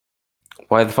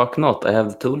 Why the fuck not? I have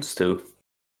the tools to.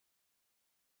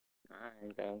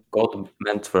 Okay. God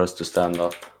meant for us to stand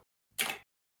up.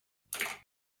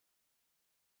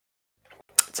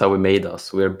 That's how we made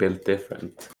us. We're built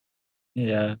different.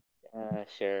 Yeah.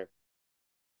 Sure.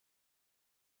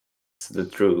 It's the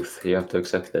truth. You have to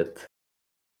accept it.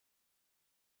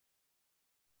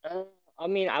 I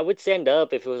mean, I would stand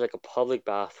up if it was like a public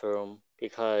bathroom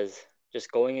because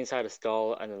just going inside a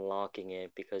stall and then locking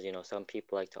it because some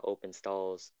people like to open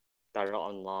stalls that are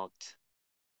unlocked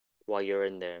while you're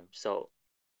in there. So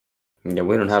Yeah,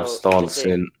 we don't have just stalls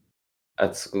say,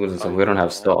 at school, so oh, we don't you have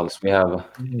don't? stalls. We have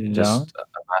You just don't?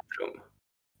 a bathroom,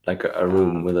 like a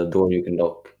room with a door you can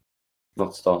lock,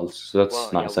 not stalls. So that's Well,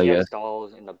 yeah, nice, I we have guess.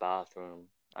 stalls in the bathroom.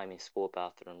 I mean, school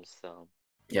bathrooms. So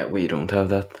Yeah, we don't have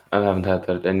that. I haven't had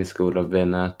that at any school I've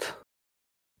been at.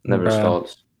 Never Bruh.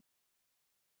 stalls.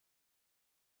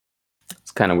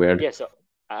 It's kind of weird. yeah, so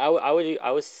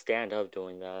I would stand up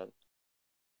doing that,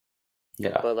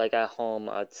 Yeah, but like at home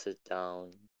I'd sit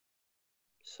down.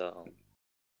 So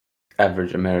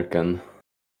average American,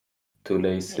 too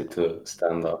lazy to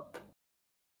stand up.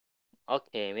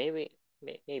 okay,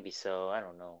 maybe so. I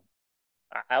don't know.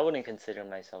 I wouldn't consider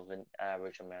myself an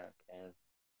average American.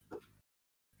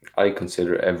 I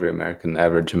consider every American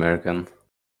average American.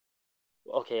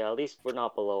 Okay, at least we're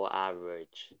not below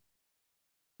average.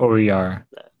 Or we are.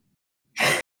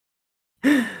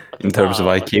 Okay, In terms of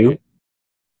no, IQ? okay.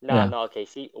 No, Yeah. no, okay.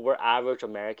 See, we're average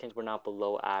Americans. We're not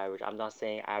below average. I'm not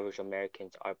saying average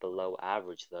Americans are below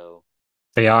average, though.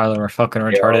 They are. We're fucking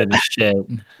retarded as shit.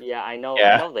 Yeah, I know. I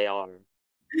Yeah. know they are.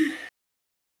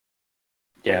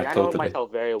 Yeah, I know totally.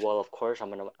 myself very well. Of course, I'm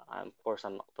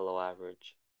below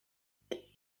average.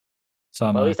 So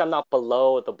am But at I. least I'm not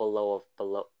below the below of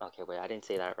below. Okay, wait, I didn't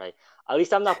say that right. At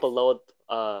least I'm not below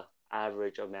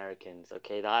average Americans.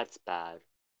 Okay, that's bad.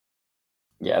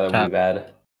 Yeah, that would be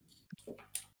bad.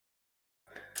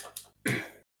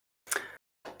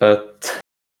 But,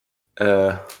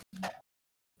 wait,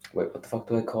 what the fuck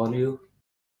do I call you?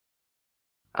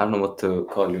 I don't know what to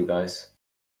call you guys.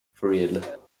 For real.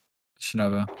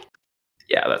 Shinobu.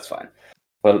 Yeah, that's fine.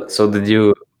 Well, so did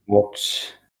you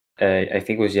watch? I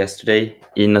think it was yesterday.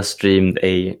 Ina streamed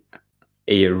a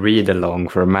read along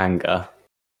for manga.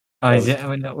 Oh, Well,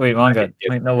 yeah. Wait, manga. it-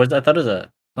 Wait, no. I thought it was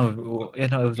a. Oh, yeah,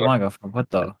 no, it was a manga from what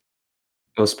though?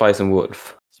 It was Spice and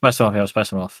Wolf. Special Wolf. Yeah,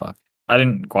 Special Wolf. Fuck. I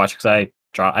didn't watch because I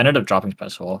ended up dropping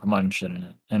Special Wolf. I'm not interested in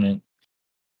it. And it.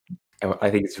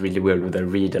 I think it's really weird with a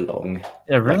read along.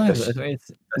 Yeah, really. the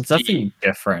It's definitely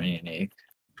different and unique.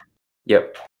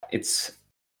 Yep,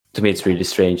 to me it's really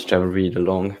strange to have a read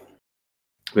along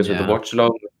because with the watch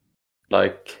along,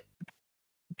 like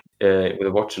with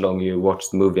a watch along, you watch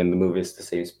the movie and the movie is the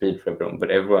same speed for everyone, but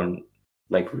everyone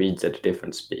like reads at a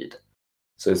different speed.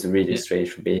 So it's really strange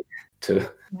for me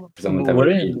for someone to have a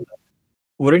read.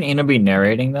 Wouldn't Ina be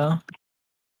narrating though?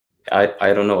 I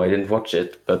don't know. I didn't watch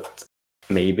it, but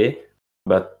maybe.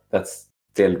 But that's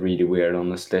still really weird,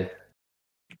 honestly.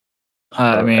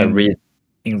 I mean, read.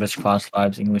 English class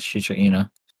vibes, English teacher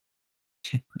Ina.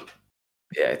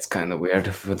 Yeah, it's kind of weird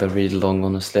with a read along,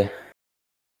 honestly.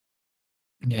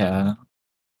 Yeah.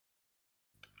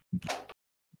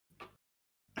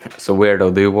 So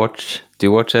Weirdo, do you watch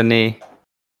any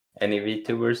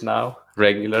VTubers now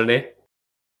regularly?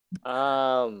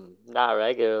 Not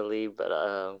regularly, but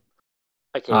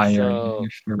okay, Ah, so you're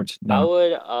favorite.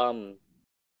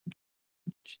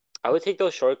 I would take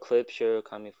those short clips your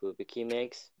Kami Fubuki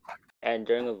makes, and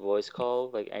during a voice call,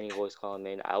 like any voice call I'm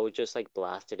in, I would just like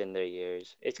blast it in their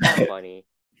ears. It's kind of funny.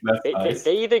 That's They nice.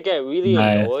 either get really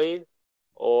Nice. annoyed,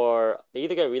 or they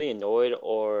like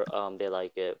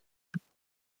it.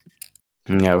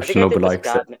 Yeah, I think I Shinobu did the likes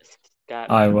it. I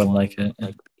Scatman would one, like it.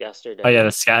 like yesterday. Oh yeah, the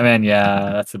Scatman.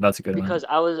 Yeah, that's a good one. Because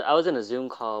I was in a Zoom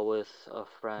call with a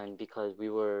friend because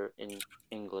we were in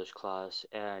English class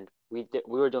and we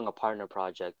were doing a partner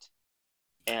project,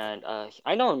 and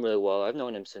I know him really well. I've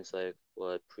known him since like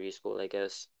preschool, I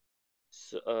guess.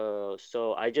 So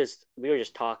we were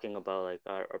just talking about like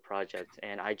our project,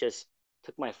 and I just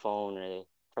took my phone and I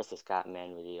pressed the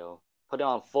Scatman video, put it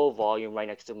on full volume right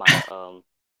next to my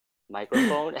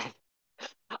microphone.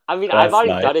 I mean, I've That's already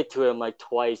nice. done it to him like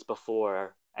twice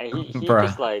before, and he Bruh.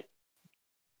 just like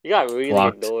he got really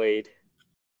Blocked. annoyed.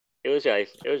 It was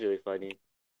really funny.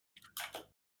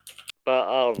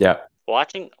 But Yeah.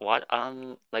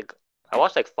 like I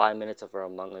watched like 5 minutes of her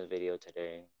Among Us video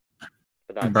today.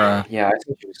 But that's Bruh. it. Yeah, I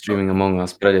think she was streaming Among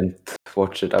Us, but I didn't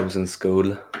watch it. I was in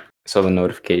school. Saw the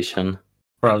notification.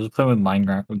 Bro, I was playing with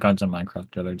Minecraft, with guns on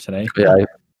Minecraft earlier today. Yeah,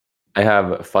 I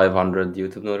have 500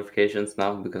 YouTube notifications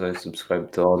now because I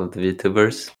subscribe to all of the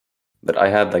VTubers. But I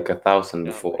had like 1,000 Oh,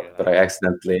 before, yeah. but I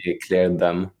accidentally cleared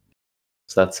them.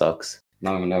 So that sucks.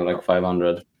 Now I'm gonna have like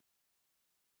 500.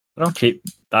 I don't keep.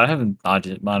 I have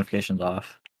notifications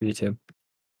off for YouTube.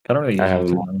 I don't really use I have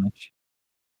them YouTube that much.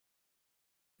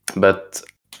 But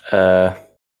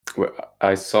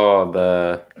I saw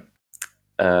the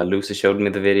Lucy showed me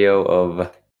the video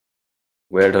of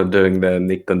Weirdo doing the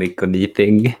Nico Nico Ni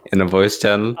thing in a voice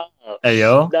channel. Oh, Hey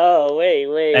yo. no, wait.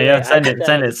 Hey yo, I send did it, that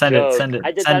send as it, a send it, joke. send it,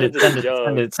 I did send that it, as a send it, joke.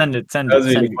 send it, send it, send That it, was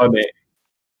really send it.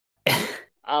 funny.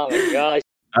 Oh my gosh.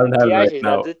 I don't have He it right actually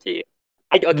now. sent it to you.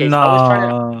 Okay, so No.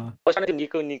 I was trying to do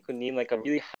Nico Nico Ni like a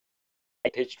really high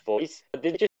pitched voice, but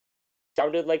then it just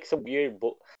sounded like some weird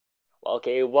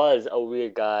okay, it was a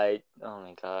weird guy. Oh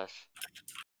my gosh.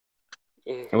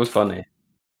 It was funny.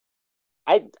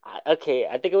 Okay,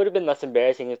 I think it would have been less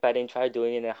embarrassing if I didn't try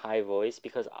doing it in a high voice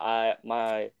because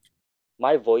my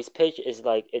voice pitch is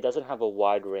like it doesn't have a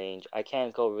wide range. I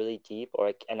can't go really deep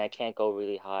and I can't go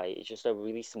really high. It's just a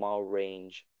really small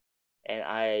range, and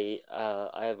I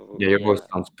have Yeah, your voice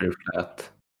sounds pretty flat.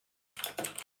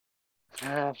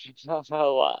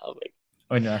 Wow.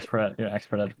 When you're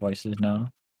expert at voices now.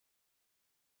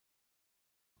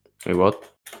 Wait,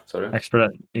 what? Sorry. Expert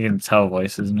at, you can tell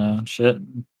voices now. Shit.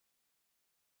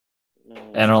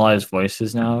 Mm, Analyze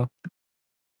voices now.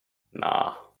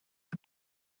 Nah.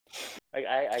 like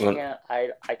I Well- can't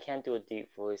I can't do a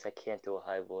deep voice. I can't do a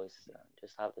high voice.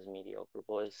 Just have this mediocre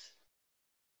voice.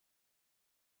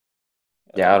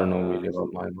 Yeah, I don't know really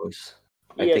about my voice.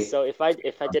 I Yeah, think so if I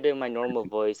did it in my normal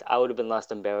voice, I would have been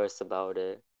less embarrassed about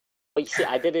it. But you see,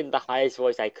 I did it in the highest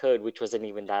voice I could, which wasn't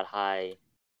even that high.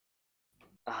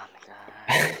 Oh my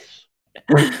gosh.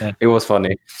 it was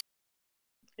funny.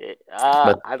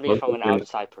 But I mean, what from was an really-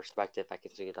 outside perspective, I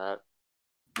can see that.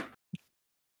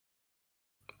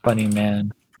 Funny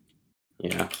man.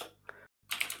 Yeah.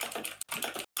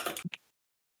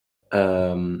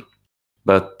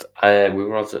 But we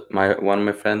were also one of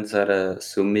my friends had a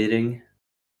Zoom meeting,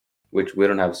 which we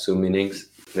don't have Zoom meetings.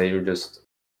 They were just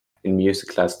in music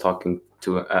class talking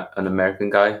to an American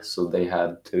guy, so they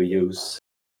had to use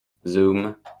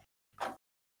Zoom.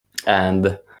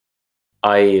 And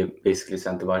I basically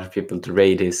sent a bunch of people to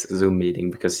raid his Zoom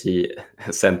meeting because he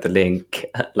sent the link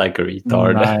like a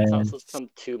retard. It's Nice. also some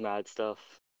too mad stuff.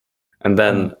 And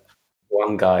then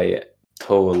one guy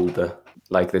told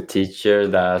like the teacher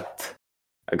that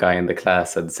a guy in the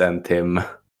class had sent him,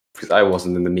 because I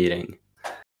wasn't in the meeting,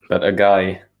 but a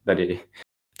guy that he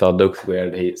thought looked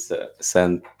weird, he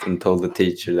sent and told the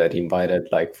teacher that he invited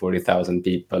like 40,000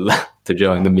 people to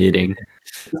join the meeting.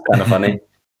 It's kind of funny.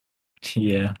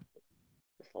 Yeah.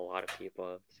 There's a lot of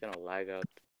people. It's gonna lag up.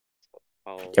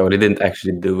 Oh, Yeah, well, they didn't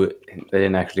actually do it. They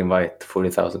didn't actually invite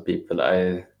 40,000 people.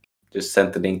 I just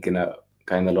sent the link in a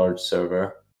kind of large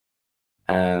server.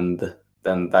 And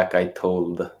then that guy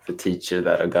told the teacher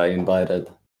that a guy invited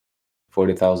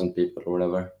 40,000 people or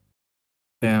whatever.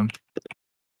 Damn.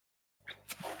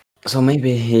 So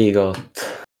maybe he got,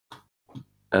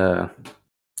 I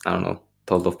don't know,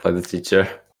 told off by the teacher.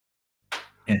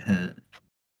 Because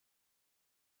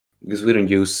we don't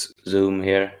use Zoom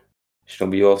here.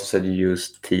 Shinobi, you also said you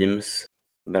use Teams.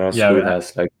 But our Yeah, school but-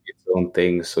 has like its own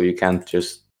thing, so you can't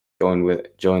just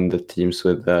join the teams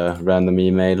with a random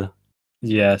email.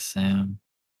 Yeah, Sam.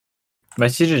 My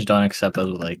teachers don't accept us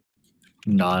with like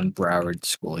non-Broward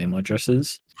school email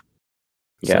addresses.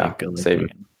 It's Yeah, same.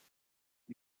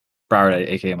 Broward,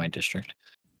 aka my district.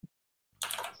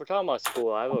 If we're talking about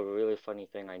school, I have a really funny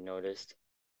thing I noticed.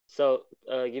 So,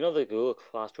 you know the Google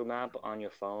Classroom app on your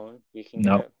phone? You can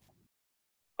Nope. get.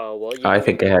 Oh well, you I can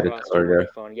think get I had Google it Classroom on earlier.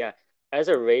 your phone. Yeah, it has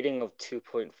a rating of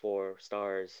 2.4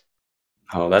 stars.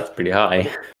 Oh, that's pretty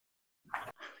high.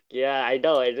 Yeah, I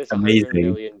know. It is 100 Amazing.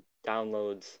 million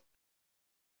downloads.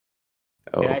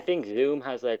 And I Oh, think Zoom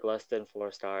has like less than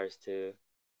 4 stars too.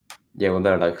 yeah. Well,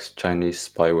 they're like Chinese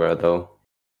spyware, though.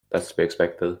 That's to be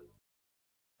expected.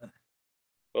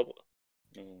 Oh,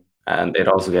 mm, And it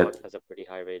also Google get. Docs has a pretty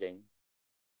high rating.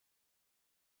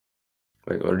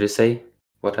 Wait, what did you say?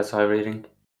 What has high rating?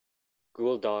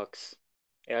 Google Docs,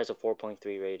 it has a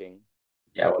 4.3 rating.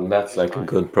 Yeah, well, that's It's like a fine.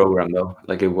 good program, though.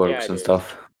 Like it Yeah, works it and is.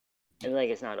 stuff. And like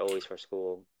it's not always for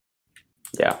school.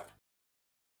 Yeah.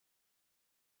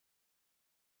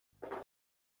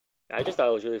 I just thought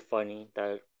it was really funny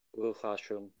that Google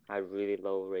Classroom had really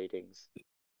low ratings.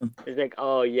 It's like,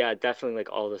 oh yeah, definitely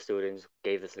like all the students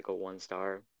gave this like a 1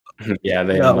 star. Yeah,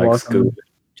 they Yeah, like welcome. Google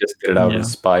just get it out Yeah. of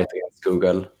spite against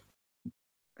Google.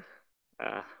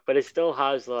 But it still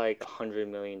has like 100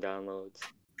 million downloads.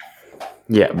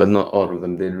 Yeah, but not all of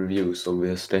them did reviews,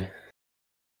 obviously.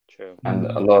 True. And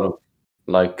a lot of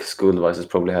like school devices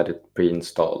probably had it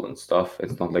pre-installed and stuff.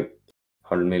 It's not like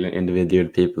 100 million individual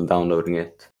people downloading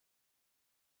it.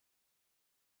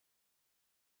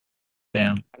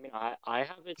 Damn. I mean, I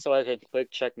have it so I can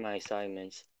quick check my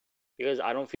assignments because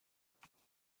I don't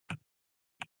feel.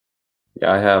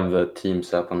 Yeah, I have the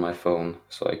Teams app on my phone,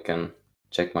 so I can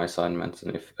check my assignments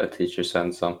and if a teacher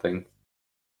sends something.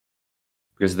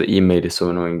 Because the email is so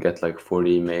annoying, get like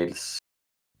 40 emails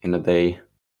in a day.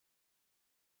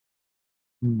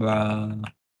 Bruh.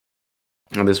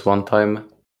 And this one time,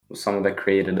 someone that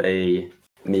created a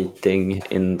meeting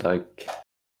in like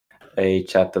a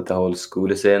chat that the whole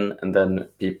school is in, and then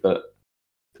the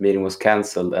meeting was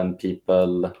cancelled, and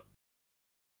people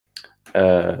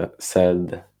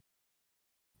said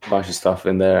a bunch of stuff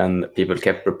in there, and people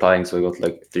kept replying, so we got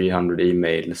like 300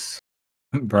 emails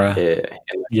Bruh. in like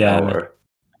an Yeah. hour.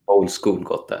 Whole school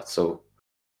got that, so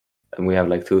and we have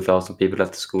like 2,000 people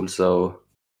at the school, so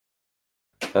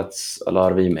that's a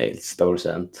lot of emails that were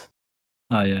sent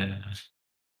Oh yeah.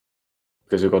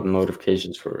 because we got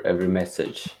notifications for every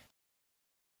message.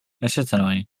 That shit's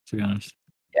annoying, to be honest.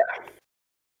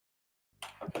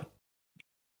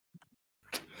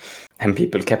 And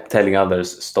people kept telling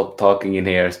others, stop talking in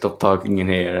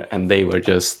here, and they were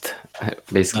just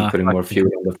basically putting fuck more you.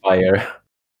 fuel on the fire.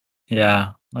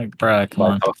 Yeah. Like, bruh, come by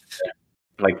on. talking there.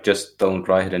 Like, just don't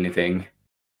write anything.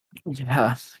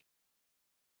 Yeah.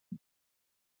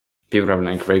 People having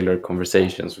like regular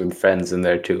conversations with friends in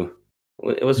there too.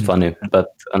 It was Mm. funny, but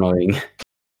annoying.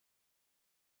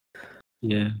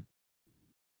 Yeah.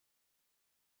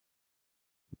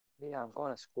 Yeah, I'm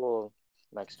going to school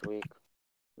next week,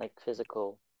 like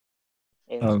physical.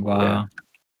 In Oh school. wow.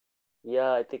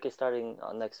 Yeah, I think it's starting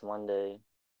on next Monday.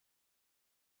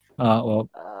 Well.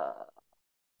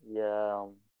 Yeah,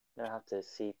 I'm gonna have to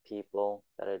see people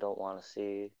that I don't want to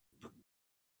see.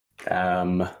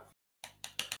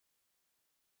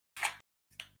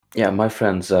 Yeah, my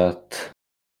friends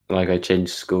like I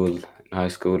changed school in high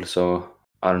school, so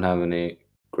I don't have any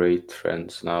great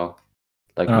friends now.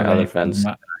 Like my other friends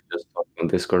that I just talk on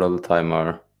Discord all the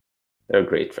time they're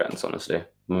great friends, honestly.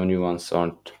 My new ones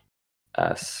aren't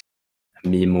as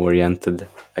meme oriented,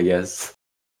 I guess.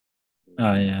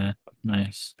 Oh yeah.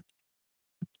 Nice.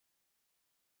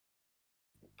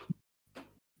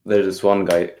 There's this one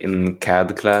guy in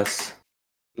CAD class,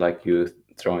 like you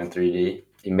draw in 3D.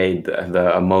 He made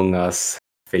the Among Us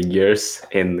figures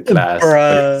in class.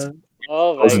 Bruh.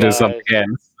 Oh my Also do gosh. something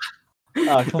else.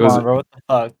 Oh, come on, bro. What the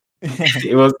fuck?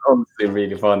 It was honestly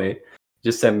really funny.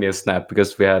 Just send me a snap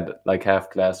because we had like half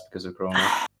class because of Corona.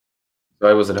 So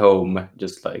I was at home,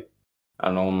 just like, I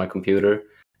don't know, on my computer.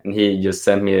 And he just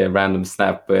sent me a random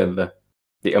snap with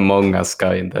the Among Us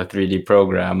guy in the 3D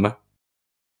program.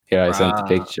 Here, I sent the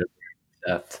picture.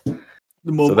 That.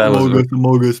 So that was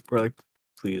Among Us, bro. Like,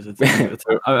 please,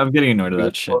 I'm getting annoyed at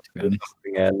that shit. To be honest.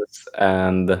 Something else,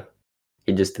 and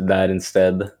he just did that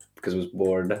instead because he was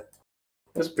bored. It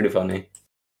was pretty funny.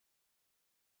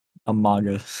 Among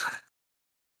Us.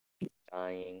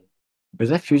 Dying. Was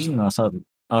that Fusion? No,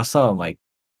 I saw like,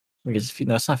 no,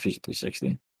 it's not Fusion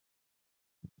 360.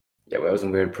 Yeah, well, it was a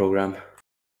weird program.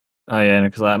 Oh yeah,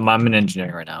 because I'm in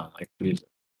engineering right now. Like, please.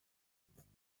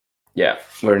 Yeah,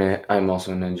 I'm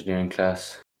also in engineering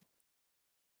class.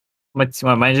 My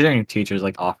engineering teacher is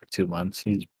like off for 2 months.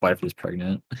 His wife is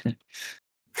pregnant.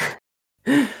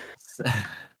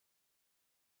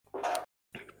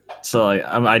 So like,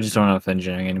 I just don't know if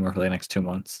engineering anymore for the next 2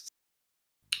 months.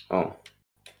 Oh.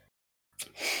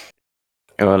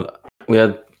 Well,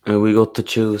 we got to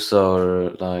choose our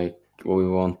like what we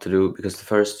want to do, because the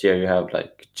first year you have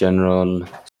like general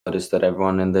studies that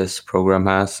everyone in this program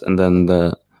has, and then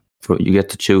you get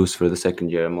to choose for the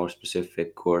second year a more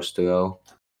specific course to go.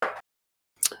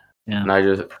 Yeah. And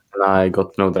I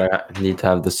got to know that I need to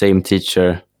have the same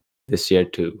teacher this year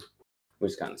too,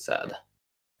 which is kind of sad.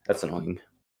 That's annoying.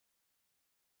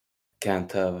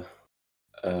 Can't have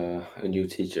a new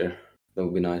teacher. That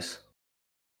would be nice.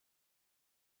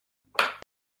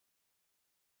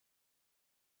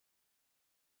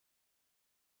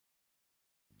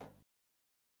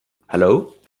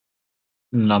 Hello?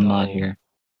 No, I'm not No. here.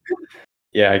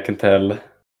 Yeah, I can tell.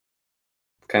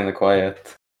 Kind of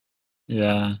quiet.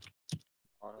 Yeah.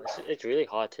 Oh, it's really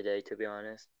hot today, to be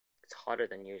honest. It's hotter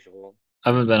than usual. I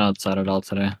haven't been outside at all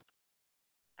today.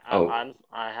 Oh.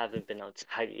 I haven't been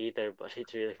outside either, but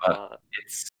it's really But hot.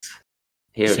 it's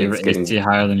here. It's getting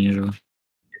higher than usual.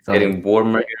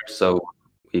 warmer Yeah. here, so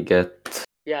we get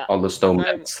Yeah, all the snow I'm not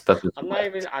melts. That is I'm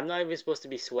not even supposed to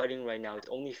be sweating right now. It's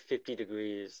only 50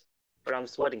 degrees, but I'm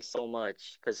sweating so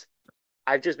much because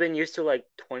I've just been used to like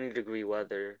 20-degree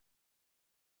weather.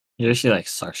 Usually like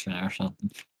sucks now or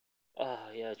something.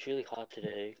 Yeah, it's really hot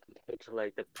today compared to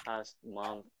like the past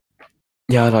month.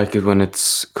 Yeah, I like it when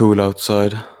it's cool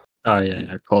outside. Oh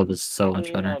yeah, cold is so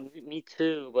much better. Me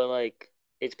too, but like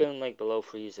it's been like below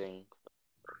freezing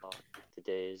for the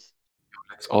days.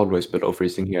 It's always below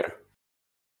freezing here.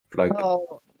 Like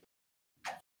Oh.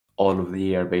 all of the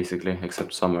year, basically,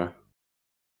 except summer.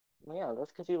 Yeah,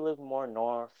 that's because you live more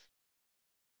north.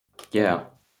 Yeah.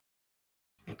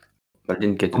 But I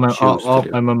didn't get to My choose to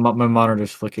do. my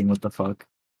monitor's flicking. What the fuck?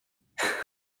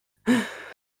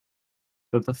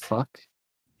 What the fuck?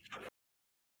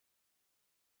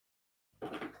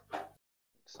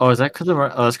 Oh, is that because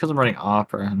it's because I'm running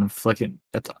Opera and I'm flicking.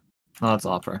 It's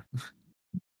Opera.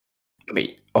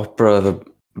 Wait, Opera the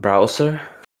browser?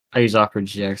 I use Opera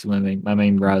GX, my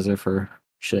main browser for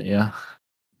shit. Yeah,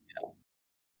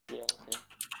 Yeah.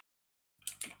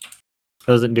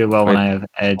 doesn't do well when Wait. I have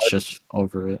Edge just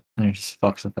over it, and it just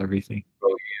fucks up everything.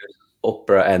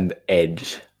 Opera and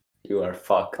Edge. You are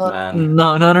fucked, man.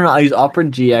 No. I use Opera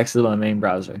GX as my main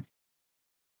browser.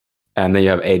 And then you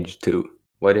have Edge too.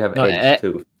 Why do you have No, Edge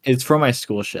too? It's for my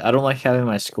school shit. I don't like having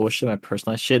my school shit, my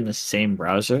personal shit in the same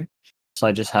browser. So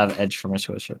I just have Edge for my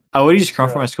school shit. I would use Chrome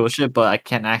for my school shit, but I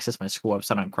can't access my school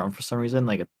website on Chrome for some reason.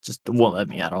 Like it just won't let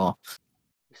me at all.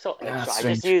 So Yeah, extra. I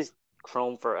strange. just use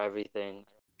Chrome for everything.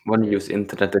 Why don't you use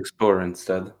Internet Explorer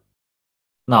instead?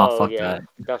 No, Oh fuck yeah, that.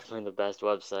 definitely the best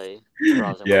website.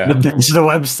 Browsing Yeah. The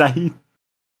website.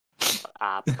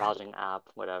 website. Browsing app,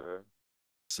 whatever.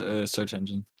 Search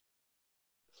engine.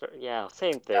 So, yeah,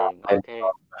 same thing. I Okay.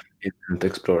 love Internet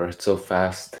Explorer. It's so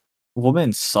fast.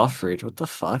 Women's suffrage. What the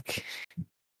fuck?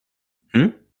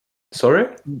 Sorry?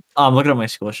 Oh, I'm looking at my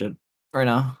school shit right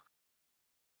now.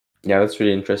 Yeah, that's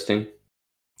really interesting.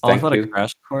 Oh, Thank about you. a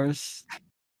crash course.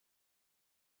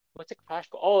 What's a crash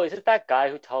course? Oh, is it that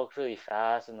guy who talks really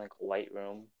fast in like a white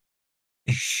room?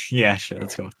 Yeah, sure.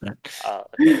 Let's go with that.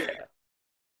 Okay, yeah.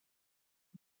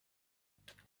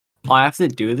 Oh, I have to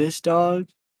do this, dog.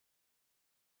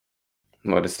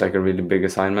 What, it's like a really big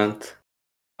assignment?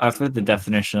 I've heard the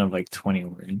definition of like 20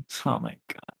 words. Oh my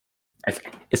god.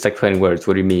 It's like 20 words.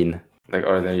 What do you mean? Like,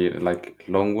 are they like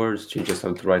long words? You just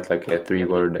have to write like a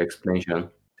 3-word explanation.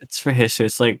 It's for history.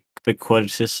 It's like the Quid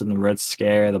system, the Red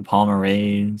Scare, the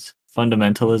Palmerains,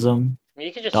 fundamentalism.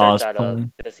 You can just Dawes search that up.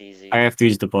 Plan. That's easy. I have to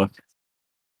use the book.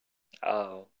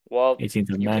 Oh, well, 18th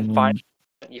you Amendment.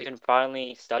 can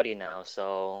finally study now.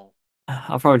 So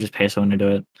I'll probably just pay someone to do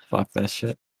it. Fuck that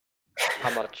shit.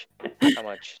 how much? How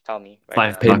much? Tell me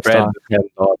right $5 Pay bucks, Brad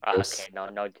dog. $10.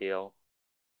 Okay, no deal.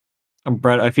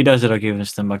 Brett, if he does it, I'll give him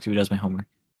 $10 if he does my homework.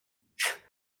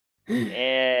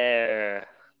 Yeah,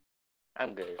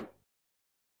 I'm good.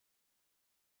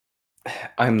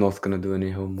 I'm not gonna do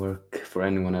any homework for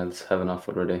anyone else. Have enough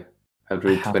already. I have to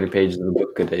read have 20 pages of a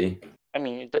book a day. I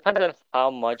mean, it depends on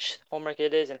how much homework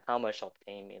it is and how much they'll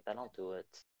pay me. Then I'll do it.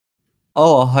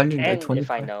 Oh, And 125. if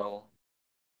I know,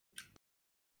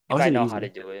 How if is I it know easy? how to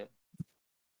do it.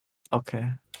 Okay.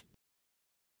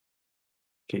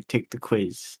 Okay, take the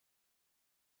quiz.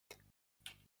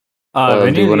 Have do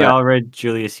any you of wanna y'all read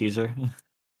Julius Caesar? do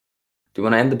you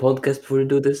wanna end the podcast before you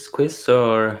do this quiz,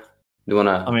 or do you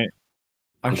wanna I mean,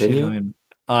 actually, continue?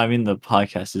 I mean, the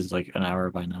podcast is like an hour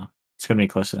by now. It's gonna be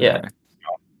close to an Yeah. hour.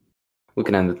 We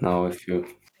can end it now if you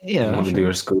Yeah, want to do sure.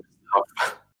 your school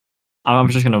stuff. I'm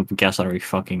just gonna guess on every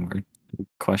fucking word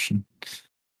question.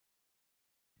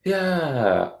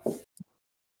 Yeah.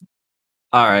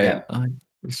 All right. Yeah.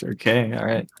 It's okay. All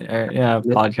right. Yeah. Yeah.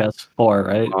 Podcast 4,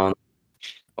 right?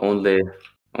 Only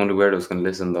weirdos can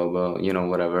listen though, but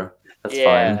whatever. That's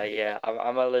Yeah, fine. yeah.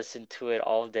 I'm gonna listen to it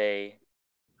all day.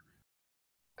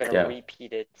 Gonna Yeah.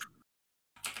 repeat it.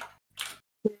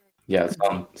 Yeah,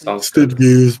 sounds Good good.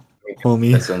 news,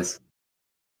 homie. Listens.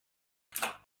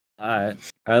 All right.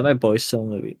 My boy's still in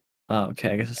the movie. Oh,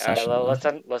 okay. I guess it's Alright,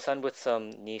 session. let's end with some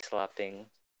knee slapping.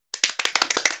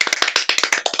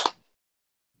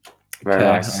 Very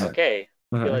Okay. nice. Okay.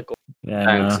 I feel like Yeah.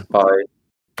 Thanks. Bye.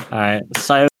 All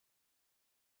right.